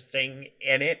interesting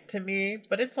in it to me,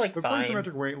 but it's like fine.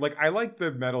 Symmetric wing, like I like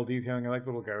the metal detailing. I like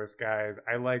little ghost guys.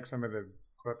 I like some of the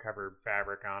book cover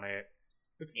fabric on it.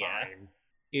 It's fine.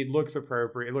 It looks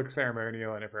appropriate. It looks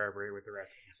ceremonial and appropriate with the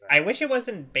rest of the set. I wish it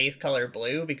wasn't base color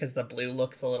blue, because the blue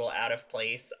looks a little out of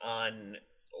place on,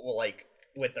 like,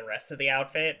 with the rest of the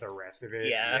outfit. The rest of it?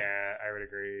 Yeah, I would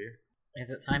agree. Is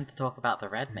it time to talk about the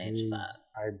Red Mage set?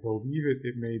 I believe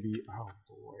it may be. Oh,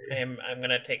 boy. I'm going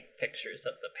to take pictures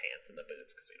of the pants and the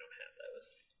boots, because we don't have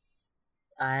those.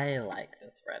 I like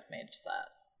this Red Mage set.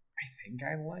 I think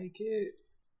I like it.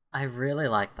 I really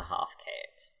like the half cape.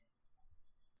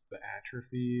 It's the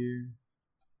atrophy.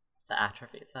 The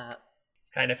atrophy set.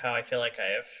 It's kind of how I feel like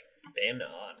I have been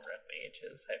on Red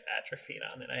Mages. I've atrophied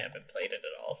on it. I haven't played it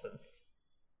at all since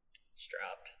it's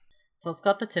dropped. So it's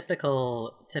got the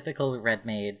typical Red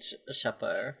Mage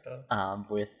chapeau.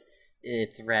 With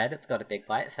it's red. It's got a big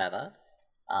white feather.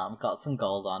 Got some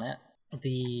gold on it.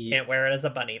 The can't wear it as a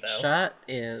bunny though. Shirt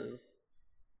is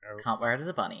can't wear it as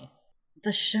a bunny.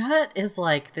 The shirt is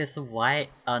like this white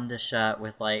undershirt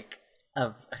with like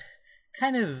a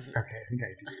kind of okay. I think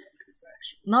I do like this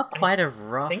actually. Not quite a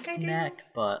rough neck,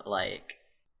 but like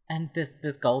And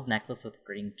this gold necklace with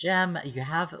green gem. You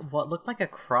have what looks like a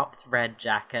cropped red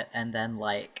jacket, and then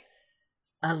like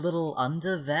a little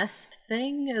undervest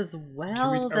thing as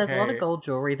well. There's a lot of gold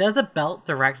jewelry. There's a belt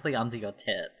directly under your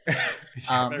tits. There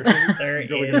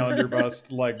Like is. an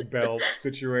underbust like belt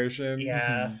situation.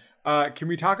 Yeah. Can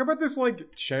we talk about this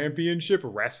like championship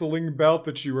wrestling belt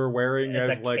that you were wearing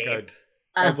It's as a like cape.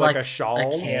 as like a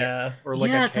shawl cape. Yeah. or like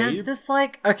yeah, a cape? there's this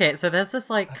like so there's this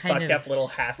like A kind fucked of up little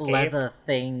half cape. leather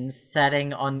thing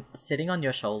sitting on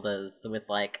your shoulders with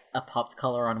like a popped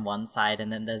collar on one side,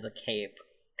 and then there's a cape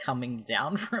coming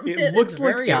down from it. It looks It's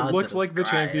like very hard to the describe.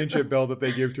 championship belt that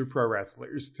they give to pro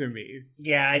wrestlers to me.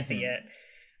 Yeah, I see it.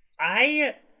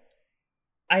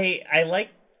 I like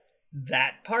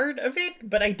that part of it,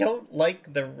 but I don't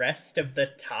like the rest of the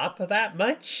top that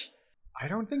much. I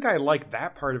don't think I like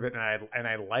that part of it, and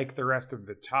I like the rest of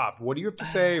the top. What do you have to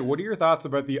say? What are your thoughts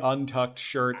about the untucked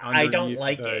shirt I underneath don't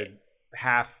like the it.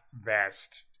 half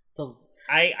vest? So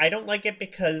I don't like it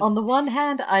because on the one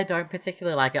hand, I don't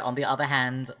particularly like it. On the other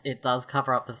hand, it does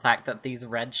cover up the fact that these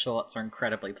red shorts are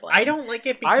incredibly plain. I don't like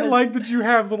it because I like that you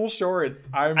have little shorts.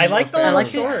 I like a the fan little of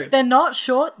that. shorts. They're not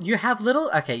short. You have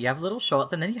little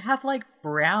shorts, and then you have like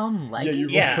brown Yeah, leggings. you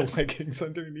Yeah. wear leggings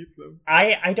underneath them.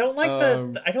 I don't like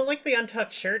Um, I don't like the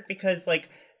untucked shirt because like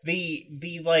the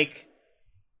like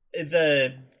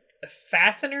the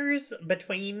fasteners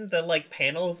between the like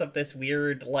panels of this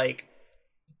weird like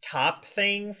top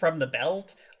thing from the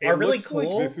belt are really looks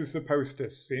cool. Like this is supposed to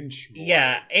cinch more.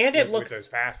 Yeah, and it with looks those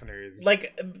fasteners.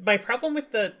 like my problem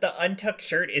with the untucked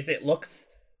shirt is it looks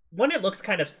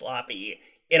kind of sloppy.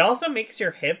 It also makes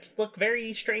your hips look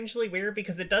very strangely weird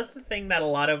because it does the thing that a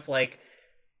lot of like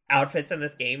outfits in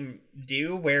this game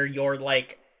do where you're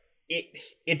like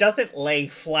it doesn't lay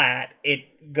flat,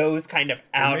 it goes kind of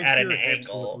out it makes at an your hips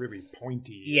angle. look really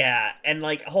pointy. Yeah, and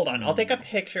like hold on, I'll take a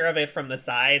picture of it from the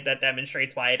side that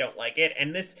demonstrates why I don't like it.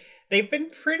 And they've been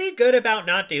pretty good about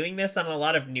not doing this on a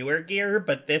lot of newer gear,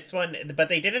 but they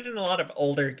did it in a lot of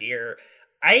older gear.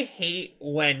 I hate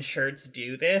when shirts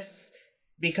do this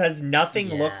because nothing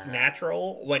looks Yeah.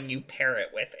 natural when you pair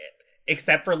it with it.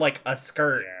 Except for like a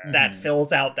skirt Yeah. that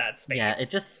fills out that space. Yeah, it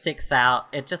just sticks out.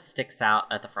 It just sticks out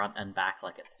at the front and back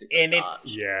like it's super And starched.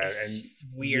 Yeah, It's and just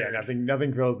weird. Yeah,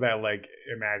 nothing feels that like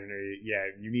imaginary. Yeah,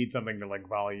 you need something to like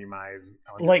volumize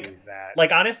Like- underneath that.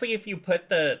 Like honestly, if you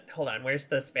put hold on, where's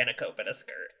the spanakopita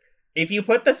skirt? If you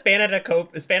put the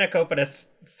spanakopita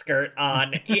skirt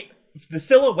on, the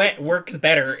silhouette works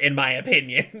better in my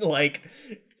opinion. Like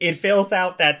it fills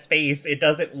out that space. It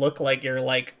doesn't look like you're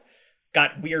like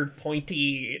got weird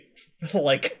pointy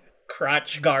like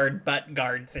crotch guard, butt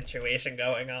guard situation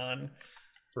going on.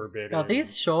 Forbidden. God,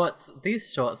 these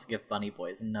shorts give bunny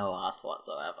boys no ass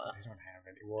whatsoever. They don't have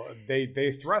any. Well,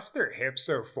 they thrust their hips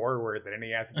so forward that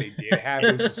any ass that they did have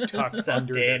was just tucked Sucked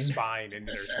under their in. spine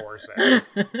into their torso.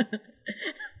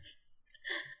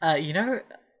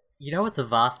 You know what's a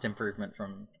vast improvement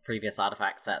from the previous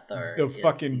artifact set though? The is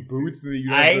fucking these boots that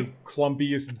you I- have the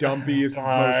clumpiest, dumpiest,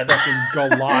 God. most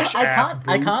fucking galosh ass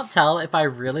I boots. can't tell if I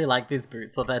really like these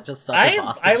boots or they're just such a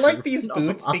vast I like these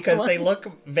improvement on the boots last because they ones.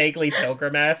 look vaguely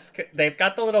pilgrim-esque. They've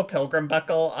got the little pilgrim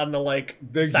buckle on the like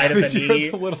They- side of the you have knee,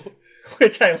 the little-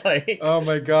 which I like. Oh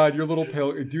my god, your little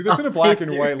do this in a Oh, black they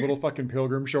and do. white little fucking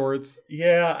pilgrim shorts.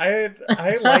 Yeah,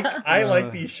 I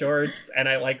like these shorts, and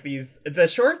I like these the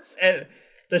shorts, and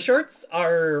the shorts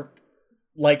are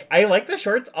like I like the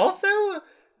shorts. Also,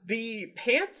 the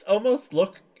pants almost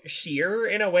look sheer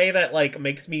in a way that like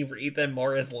makes me read them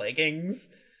more as leggings,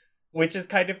 which is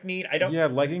kind of neat. I don't. Yeah,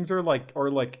 leggings are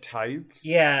like tights.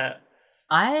 Yeah,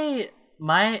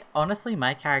 Honestly,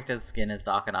 my character's skin is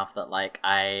dark enough that like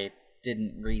I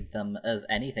didn't read them as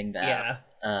anything there Yeah.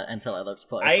 Until I looked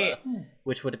closer,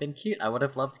 which would have been cute. I would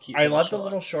have loved cute. I love the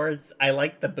little shorts. I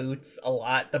like the boots a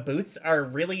lot. The boots are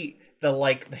really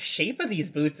the shape of these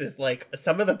boots is like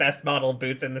some of the best modeled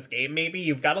boots in this game. Maybe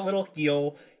you've got a little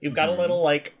heel, you've got a little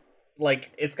like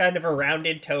it's kind of a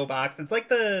rounded toe box. It's like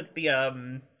the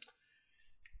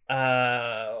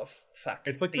fuck.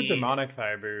 It's like the demonic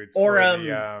thigh boots or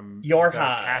the Yorha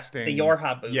casting. the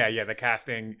Yorha boots. Yeah, the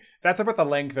casting. That's about the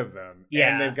length of them.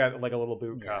 Yeah. And they've got like a little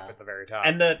boot cuff Yeah. at the very top.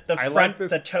 And the I front, like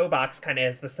this- the toe box kind of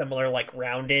has the similar like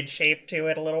rounded shape to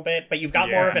it a little bit, but you've got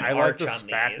Yeah, more of an I like arch the on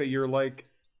spat these. that you're like.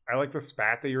 I like the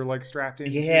spat that you're like strapped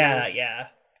into. Yeah.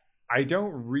 I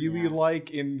don't really Yeah.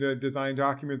 like in the design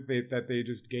document that they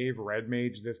just gave Red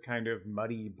Mage this kind of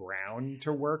muddy brown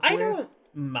to work I with. don't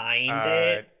mind Uh,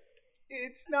 it.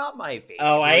 It's not my favorite.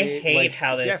 Oh, I hate Like,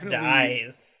 how this definitely-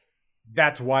 dies.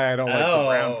 That's why I don't like the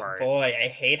brown Oh part. boy, I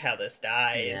hate how this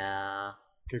dies. Yeah.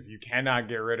 because you cannot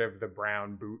get rid of the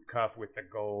brown boot cuff with the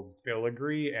gold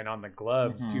filigree, and on the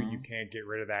gloves too, you can't get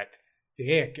rid of that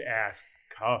thick ass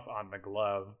cuff on the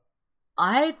glove.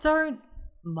 I don't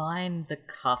mind the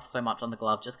cuff so much on the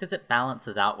glove just because it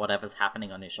balances out whatever's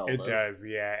happening on your shoulders. It does,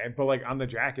 yeah. And but like on the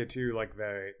jacket too, like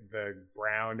the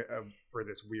brown for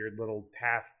this weird little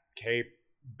taff cape,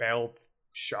 belt,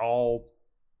 shawl,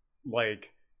 like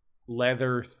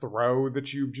leather throw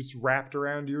that you've just wrapped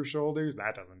around your shoulders,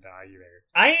 that doesn't die either.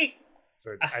 I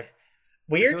feel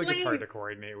like it's hard to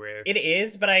coordinate with. It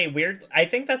is, but I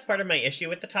think that's part of my issue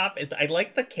with the top is I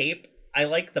like the cape, I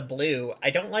like the blue,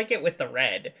 I don't like it with the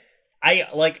red. I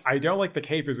don't like the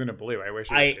cape is in a blue. I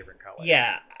wish it was a different color.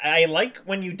 Yeah, I like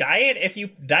when you dye it. If you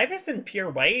dye this in pure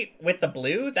white with the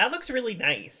blue, that looks really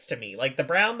nice to me. Like the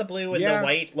brown, the blue, and the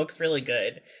white looks really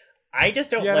good. I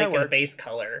just don't like the base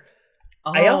color.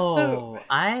 Oh,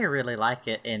 I really like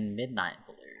it in midnight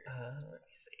blue. Let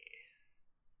me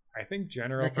see. I think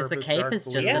general because purpose the cape dark is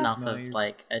blue just enough nice. of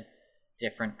like a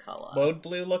different color. Mode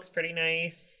blue looks pretty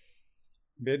nice.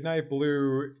 Midnight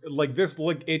blue, like this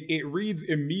look, it reads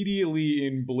immediately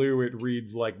in blue. It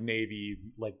reads like navy,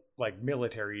 like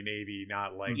military navy,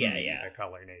 not like the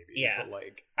color navy. Yeah, but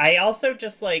like I also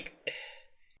just like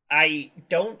I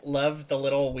don't love the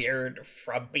little weird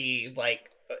frumpy like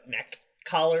neck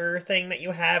collar thing that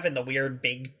you have and the weird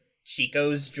big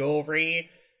Chico's jewelry.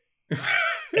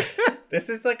 This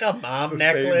is like a mom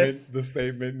necklace. The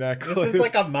statement necklace. This is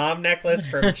like a mom necklace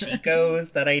from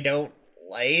Chico's that I don't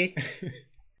like.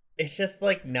 It's just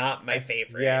like not my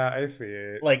favorite. Yeah, I see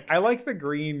it. Like I like the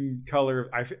green color.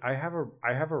 I have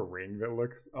a ring that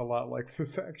looks a lot like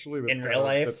this actually. That's in real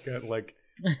life. That's got like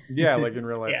like in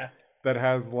real life. Yeah. That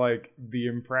has like the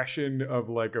impression of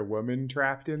like a woman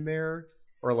trapped in there,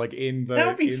 or like in the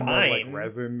the like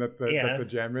resin that the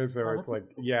gem is. So it's like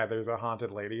there's a haunted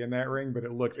lady in that ring, but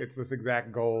it's this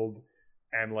exact gold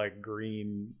and like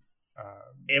green.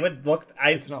 It would look.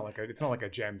 It's not like a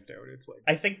gemstone. It's like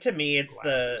I think to me it's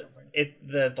the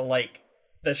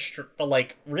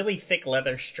like really thick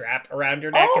leather strap around your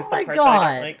neck is the part that I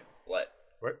don't like. What?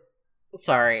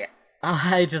 Sorry,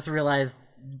 I just realized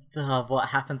what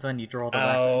happens when you draw the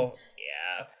weapon. Oh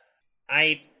yeah,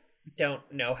 I don't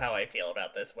know how I feel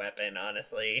about this weapon,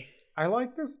 honestly. I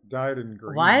like this dyed in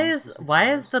green. Why is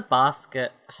the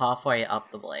basket halfway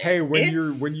up the blade? Hey,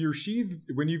 when you've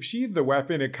sheathed the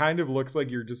weapon, it kind of looks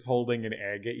like you're just holding an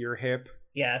egg at your hip.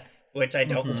 Yes, which I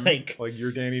don't like. Like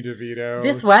you're Danny DeVito.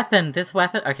 This weapon.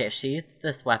 Okay,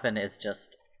 this weapon is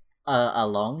just a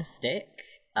long stick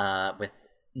with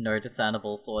no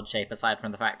discernible sword shape aside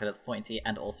from the fact that it's pointy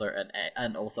and also a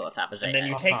Fabergé. And then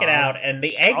you egg. take it out, and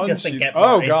the egg doesn't get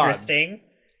more interesting.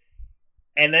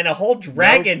 And then a whole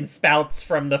dragon spouts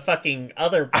from the fucking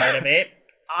other part of it.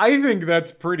 I think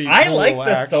that's pretty cool, I like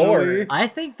the sword. I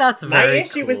think that's My very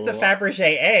issue cool. was the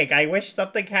Fabergé egg. I wish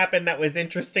something happened that was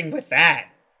interesting with that.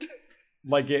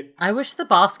 I wish the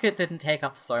basket didn't take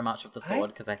up so much of the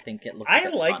sword because I think it looks. I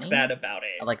like funny. that about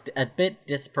it. Like a bit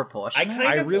disproportionate.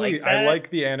 I like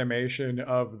the animation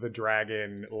of the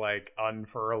dragon like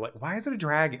unfurl. Like, why is it a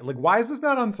dragon? Like, why is this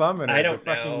not on Summon? I don't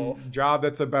know. Fucking job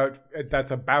that's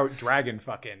about dragon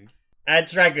fucking. A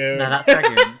dragoon. No, that's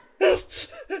dragoon.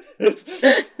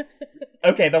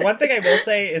 Okay, the one thing I will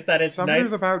say is that it's Summoner's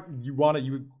nice. about you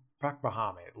fuck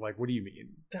Bahamut. Like, what do you mean?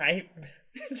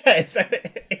 Is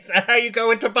that how you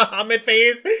go into Bahamut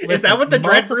phase? Is that what the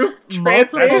Dread Root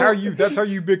translates? That's how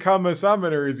you become a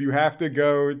summoner. Is you have to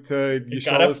go to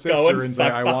Yashalla's sister and say,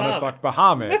 "I want to fuck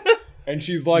Bahamut," and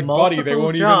she's like, "Buddy, they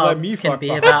won't even let me fuck." Can be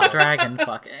about dragon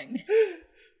fucking.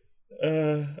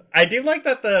 I do like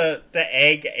that the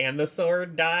egg and the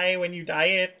sword die when you dye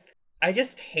it. I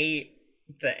just hate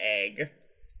the egg.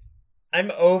 I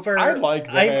like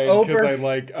the egg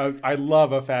because I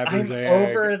love a Fabergé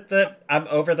egg. I'm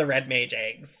over the red mage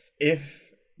eggs.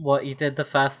 You did the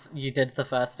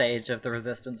first stage of the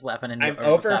resistance weapon and I'm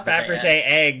over Fabergé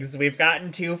eggs. We've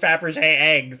gotten 2 Fabergé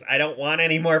eggs. I don't want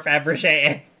any more Fabergé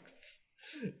eggs.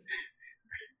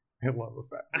 I love a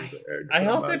Fabergé egg. I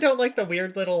also don't like the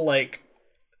weird little like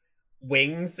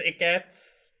wings it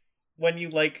gets when you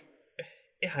like.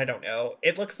 I don't know.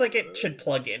 It looks like it should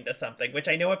plug into something, which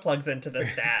I know it plugs into the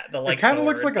it kind of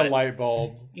looks like a light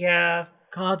bulb. Yeah.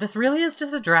 God, this really is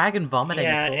just a dragon vomiting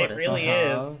a sword. It really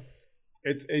is.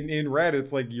 It's in red.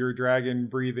 It's like your dragon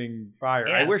breathing fire.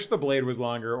 Yeah. I wish the blade was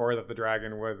longer, or that the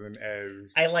dragon wasn't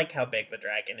as. I like how big the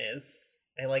dragon is.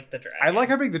 I like the dragon. I like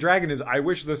how big the dragon is. I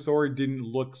wish the sword didn't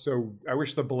look so. I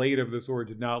wish the blade of the sword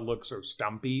did not look so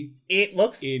stumpy. It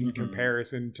looks in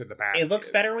comparison to the basket. It looks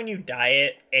better when you dye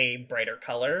it a brighter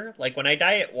color. Like when I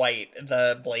dye it white,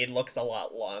 the blade looks a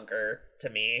lot longer to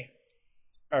me.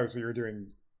 Oh, so you're doing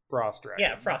Frost Dragon.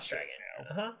 Yeah, Frost Dragon.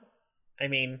 Uh-huh. I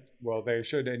mean... Well, they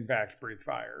should, in fact, breathe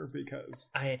fire,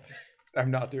 because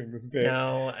I'm not doing this bit.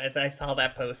 No, I saw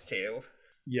that post, too.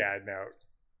 Yeah,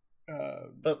 no.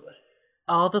 But...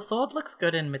 Oh, the sword looks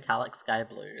good in metallic sky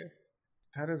blue.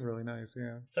 That is really nice,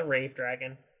 yeah. It's a Rave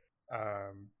Dragon.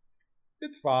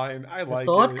 It's fine. I like it. The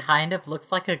sword kind of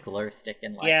looks like a glow stick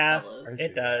in light colors.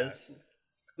 It does.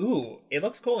 Ooh, it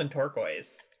looks cool in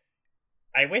turquoise.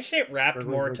 I wish it wrapped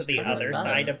Turquoise more looks to the good. other It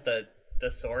side of does.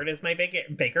 the sword is my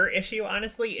bigger issue,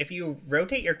 honestly. If you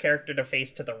rotate your character to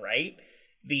face to the right,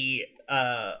 the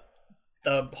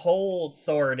whole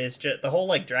sword is just, the whole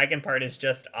like dragon part is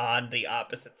just on the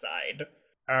opposite side.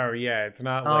 Oh, yeah, it's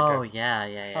not like Oh,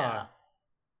 yeah. Huh.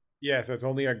 Yeah, so it's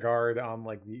only a guard on,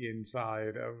 like, the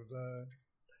inside of the...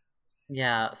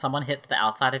 Yeah, someone hits the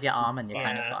outside of your arm and you're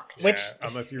kind of Yeah. fucked. Which-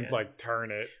 unless you, yeah. like, turn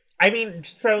it. I mean,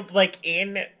 so like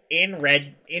in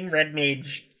red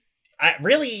Mage,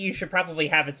 really you should probably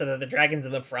have it so that the dragon's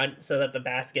in the front, so that the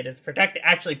basket is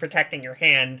actually protecting your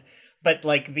hand. But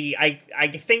like I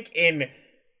think in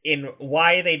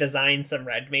why they designed some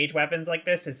red mage weapons like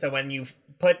this is so when you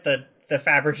put the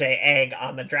Fabergé egg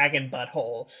on the dragon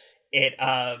butthole, it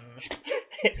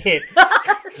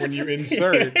When you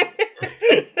insert,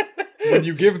 when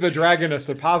you give the dragon a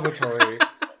suppository,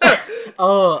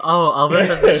 other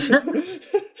position.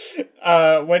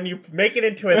 when you make it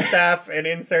into a staff and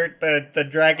insert the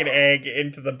dragon egg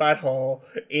into the butthole,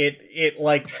 it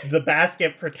like the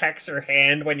basket protects your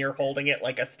hand when you're holding it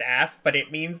like a staff, but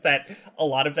it means that a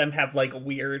lot of them have like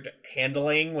weird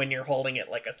handling when you're holding it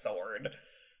like a sword,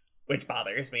 which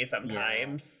bothers me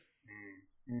sometimes.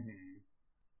 mm-hmm.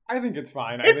 I think it's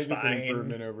fine. I It's think it's fine. an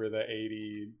improvement over the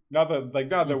 80. Not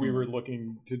that we were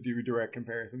looking to do direct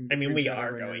comparisons. I mean, between we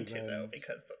are Shadowbringers going to and- though,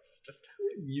 because that's just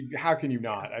how can you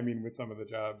not? I mean, with some of the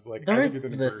jobs, like I Those think it's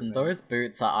an listen, improvement. those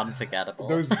boots are unforgettable.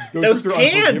 Those Those boots are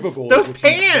pants! unforgivable. Those is what you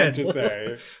meant pants! to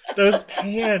say. those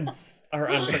pants are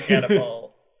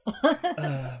unforgettable.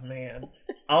 Oh man.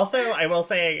 Also, I will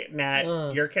say, Nat,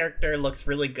 Ugh. your character looks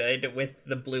really good with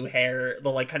the blue hair, the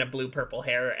like kind of blue purple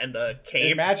hair, and the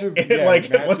cape. It matches. It, Yeah, like,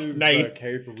 it it looks matches nice the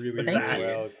cape really, Thank really you.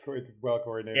 well. It's well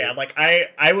coordinated. Yeah, like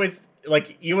I would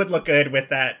like you would look good with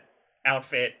that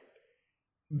outfit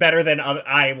better than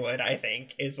I would. I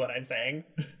think is what I'm saying.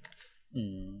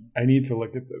 I need to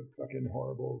look at the fucking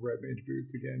horrible red mage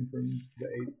boots again from the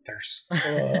 8.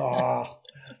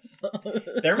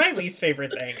 They're my least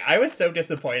favorite thing. I was so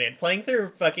disappointed playing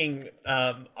through fucking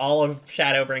all of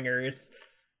Shadowbringers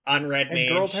on Red And Mage.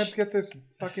 girl types get this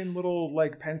fucking little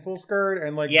like pencil skirt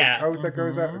and like Yeah. the coat that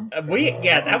goes up. That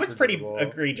was pretty unforgivable.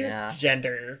 egregious Yeah.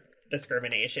 gender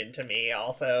discrimination to me.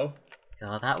 Also,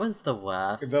 God, that was the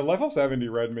worst. The level 70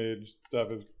 red mage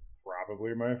stuff is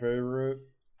probably my favorite.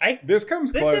 I This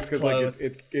comes This close is because like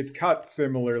close. it's cut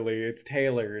similarly. It's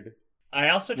tailored.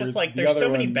 also just Whereas like the there's so other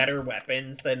many one- better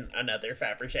weapons than another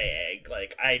Fabergé egg.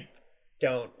 Like I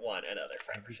don't want another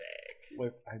Fabergé egg.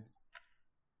 Listen,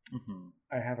 Mhm.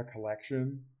 I have a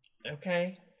collection.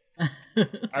 Okay.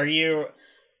 Are you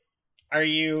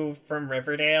from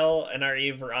Riverdale and are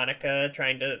you Veronica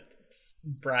trying to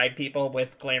bribe people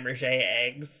with Glamourgé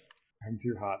eggs? I'm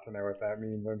too hot to know what that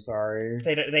means. I'm sorry.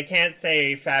 They can't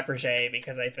say Fabergé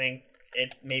because I think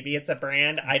maybe it's a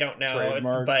brand. I don't know,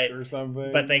 Trademark but or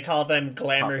something. they call them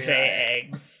Glamourgé Copyright.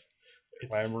 eggs.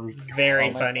 Glamour's Very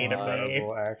Oh my funny to God. me.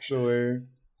 incredible, actually.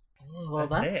 Well,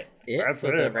 That's that's it. That's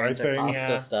for it, the I Ranger think.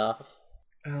 Pasta Yeah. stuff.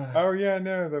 Oh yeah,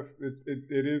 no,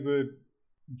 it is a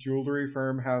jewelry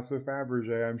firm, House of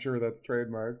Fabergé. I'm sure that's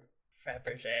trademarked.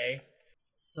 Fabergé.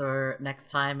 So next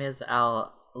time is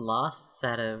our last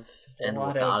set of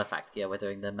lot of- artifact gear. We're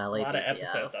doing the A melee lot of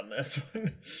DPS. episodes on this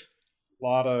one.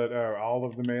 All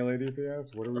of the melee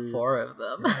DPS. What are we? 4 of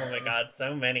them. Oh my god,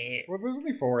 so many. Well, there's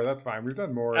only 4. That's fine. We've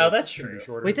done more. Oh, that's It's gonna be true.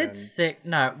 shorter We did than- 6.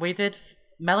 No, we did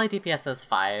melee DPS. There's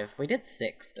 5. We did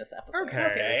 6 this episode.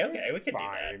 Okay, so okay, it's we can do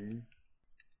that. fine.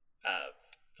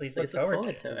 Please look Please look forward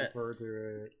forward to it. to it. Look forward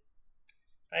to it.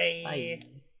 Bye. Bye.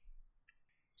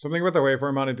 Something with the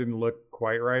waveform on it didn't look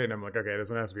quite right, and I'm like, okay, this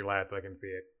one has to be loud so I can see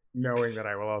it. Knowing that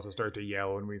I will also start to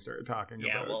yell when we start talking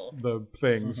Yeah, about well, the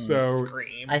things. Mhm. So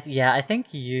Scream. I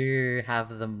think you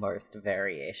have the most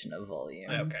variation of volume.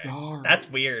 Okay. sorry.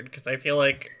 That's weird because I feel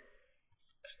like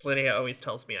Lydia always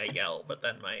tells me I yell, but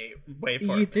then my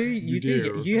waveform. You do, You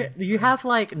do. do. You have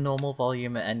like normal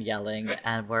volume and yelling,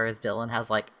 and whereas Dylan has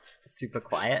like super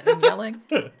quiet and yelling.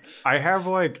 I have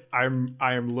like I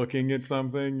am looking at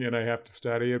something and I have to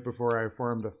study it before I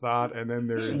formed a thought, and then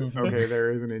there's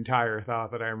there is an entire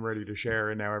thought that I'm ready to share,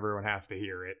 and now everyone has to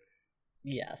hear it.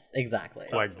 Yes, exactly.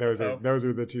 Like those are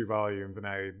the 2 volumes, and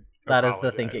That is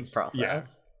the thinking apologize.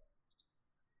 process.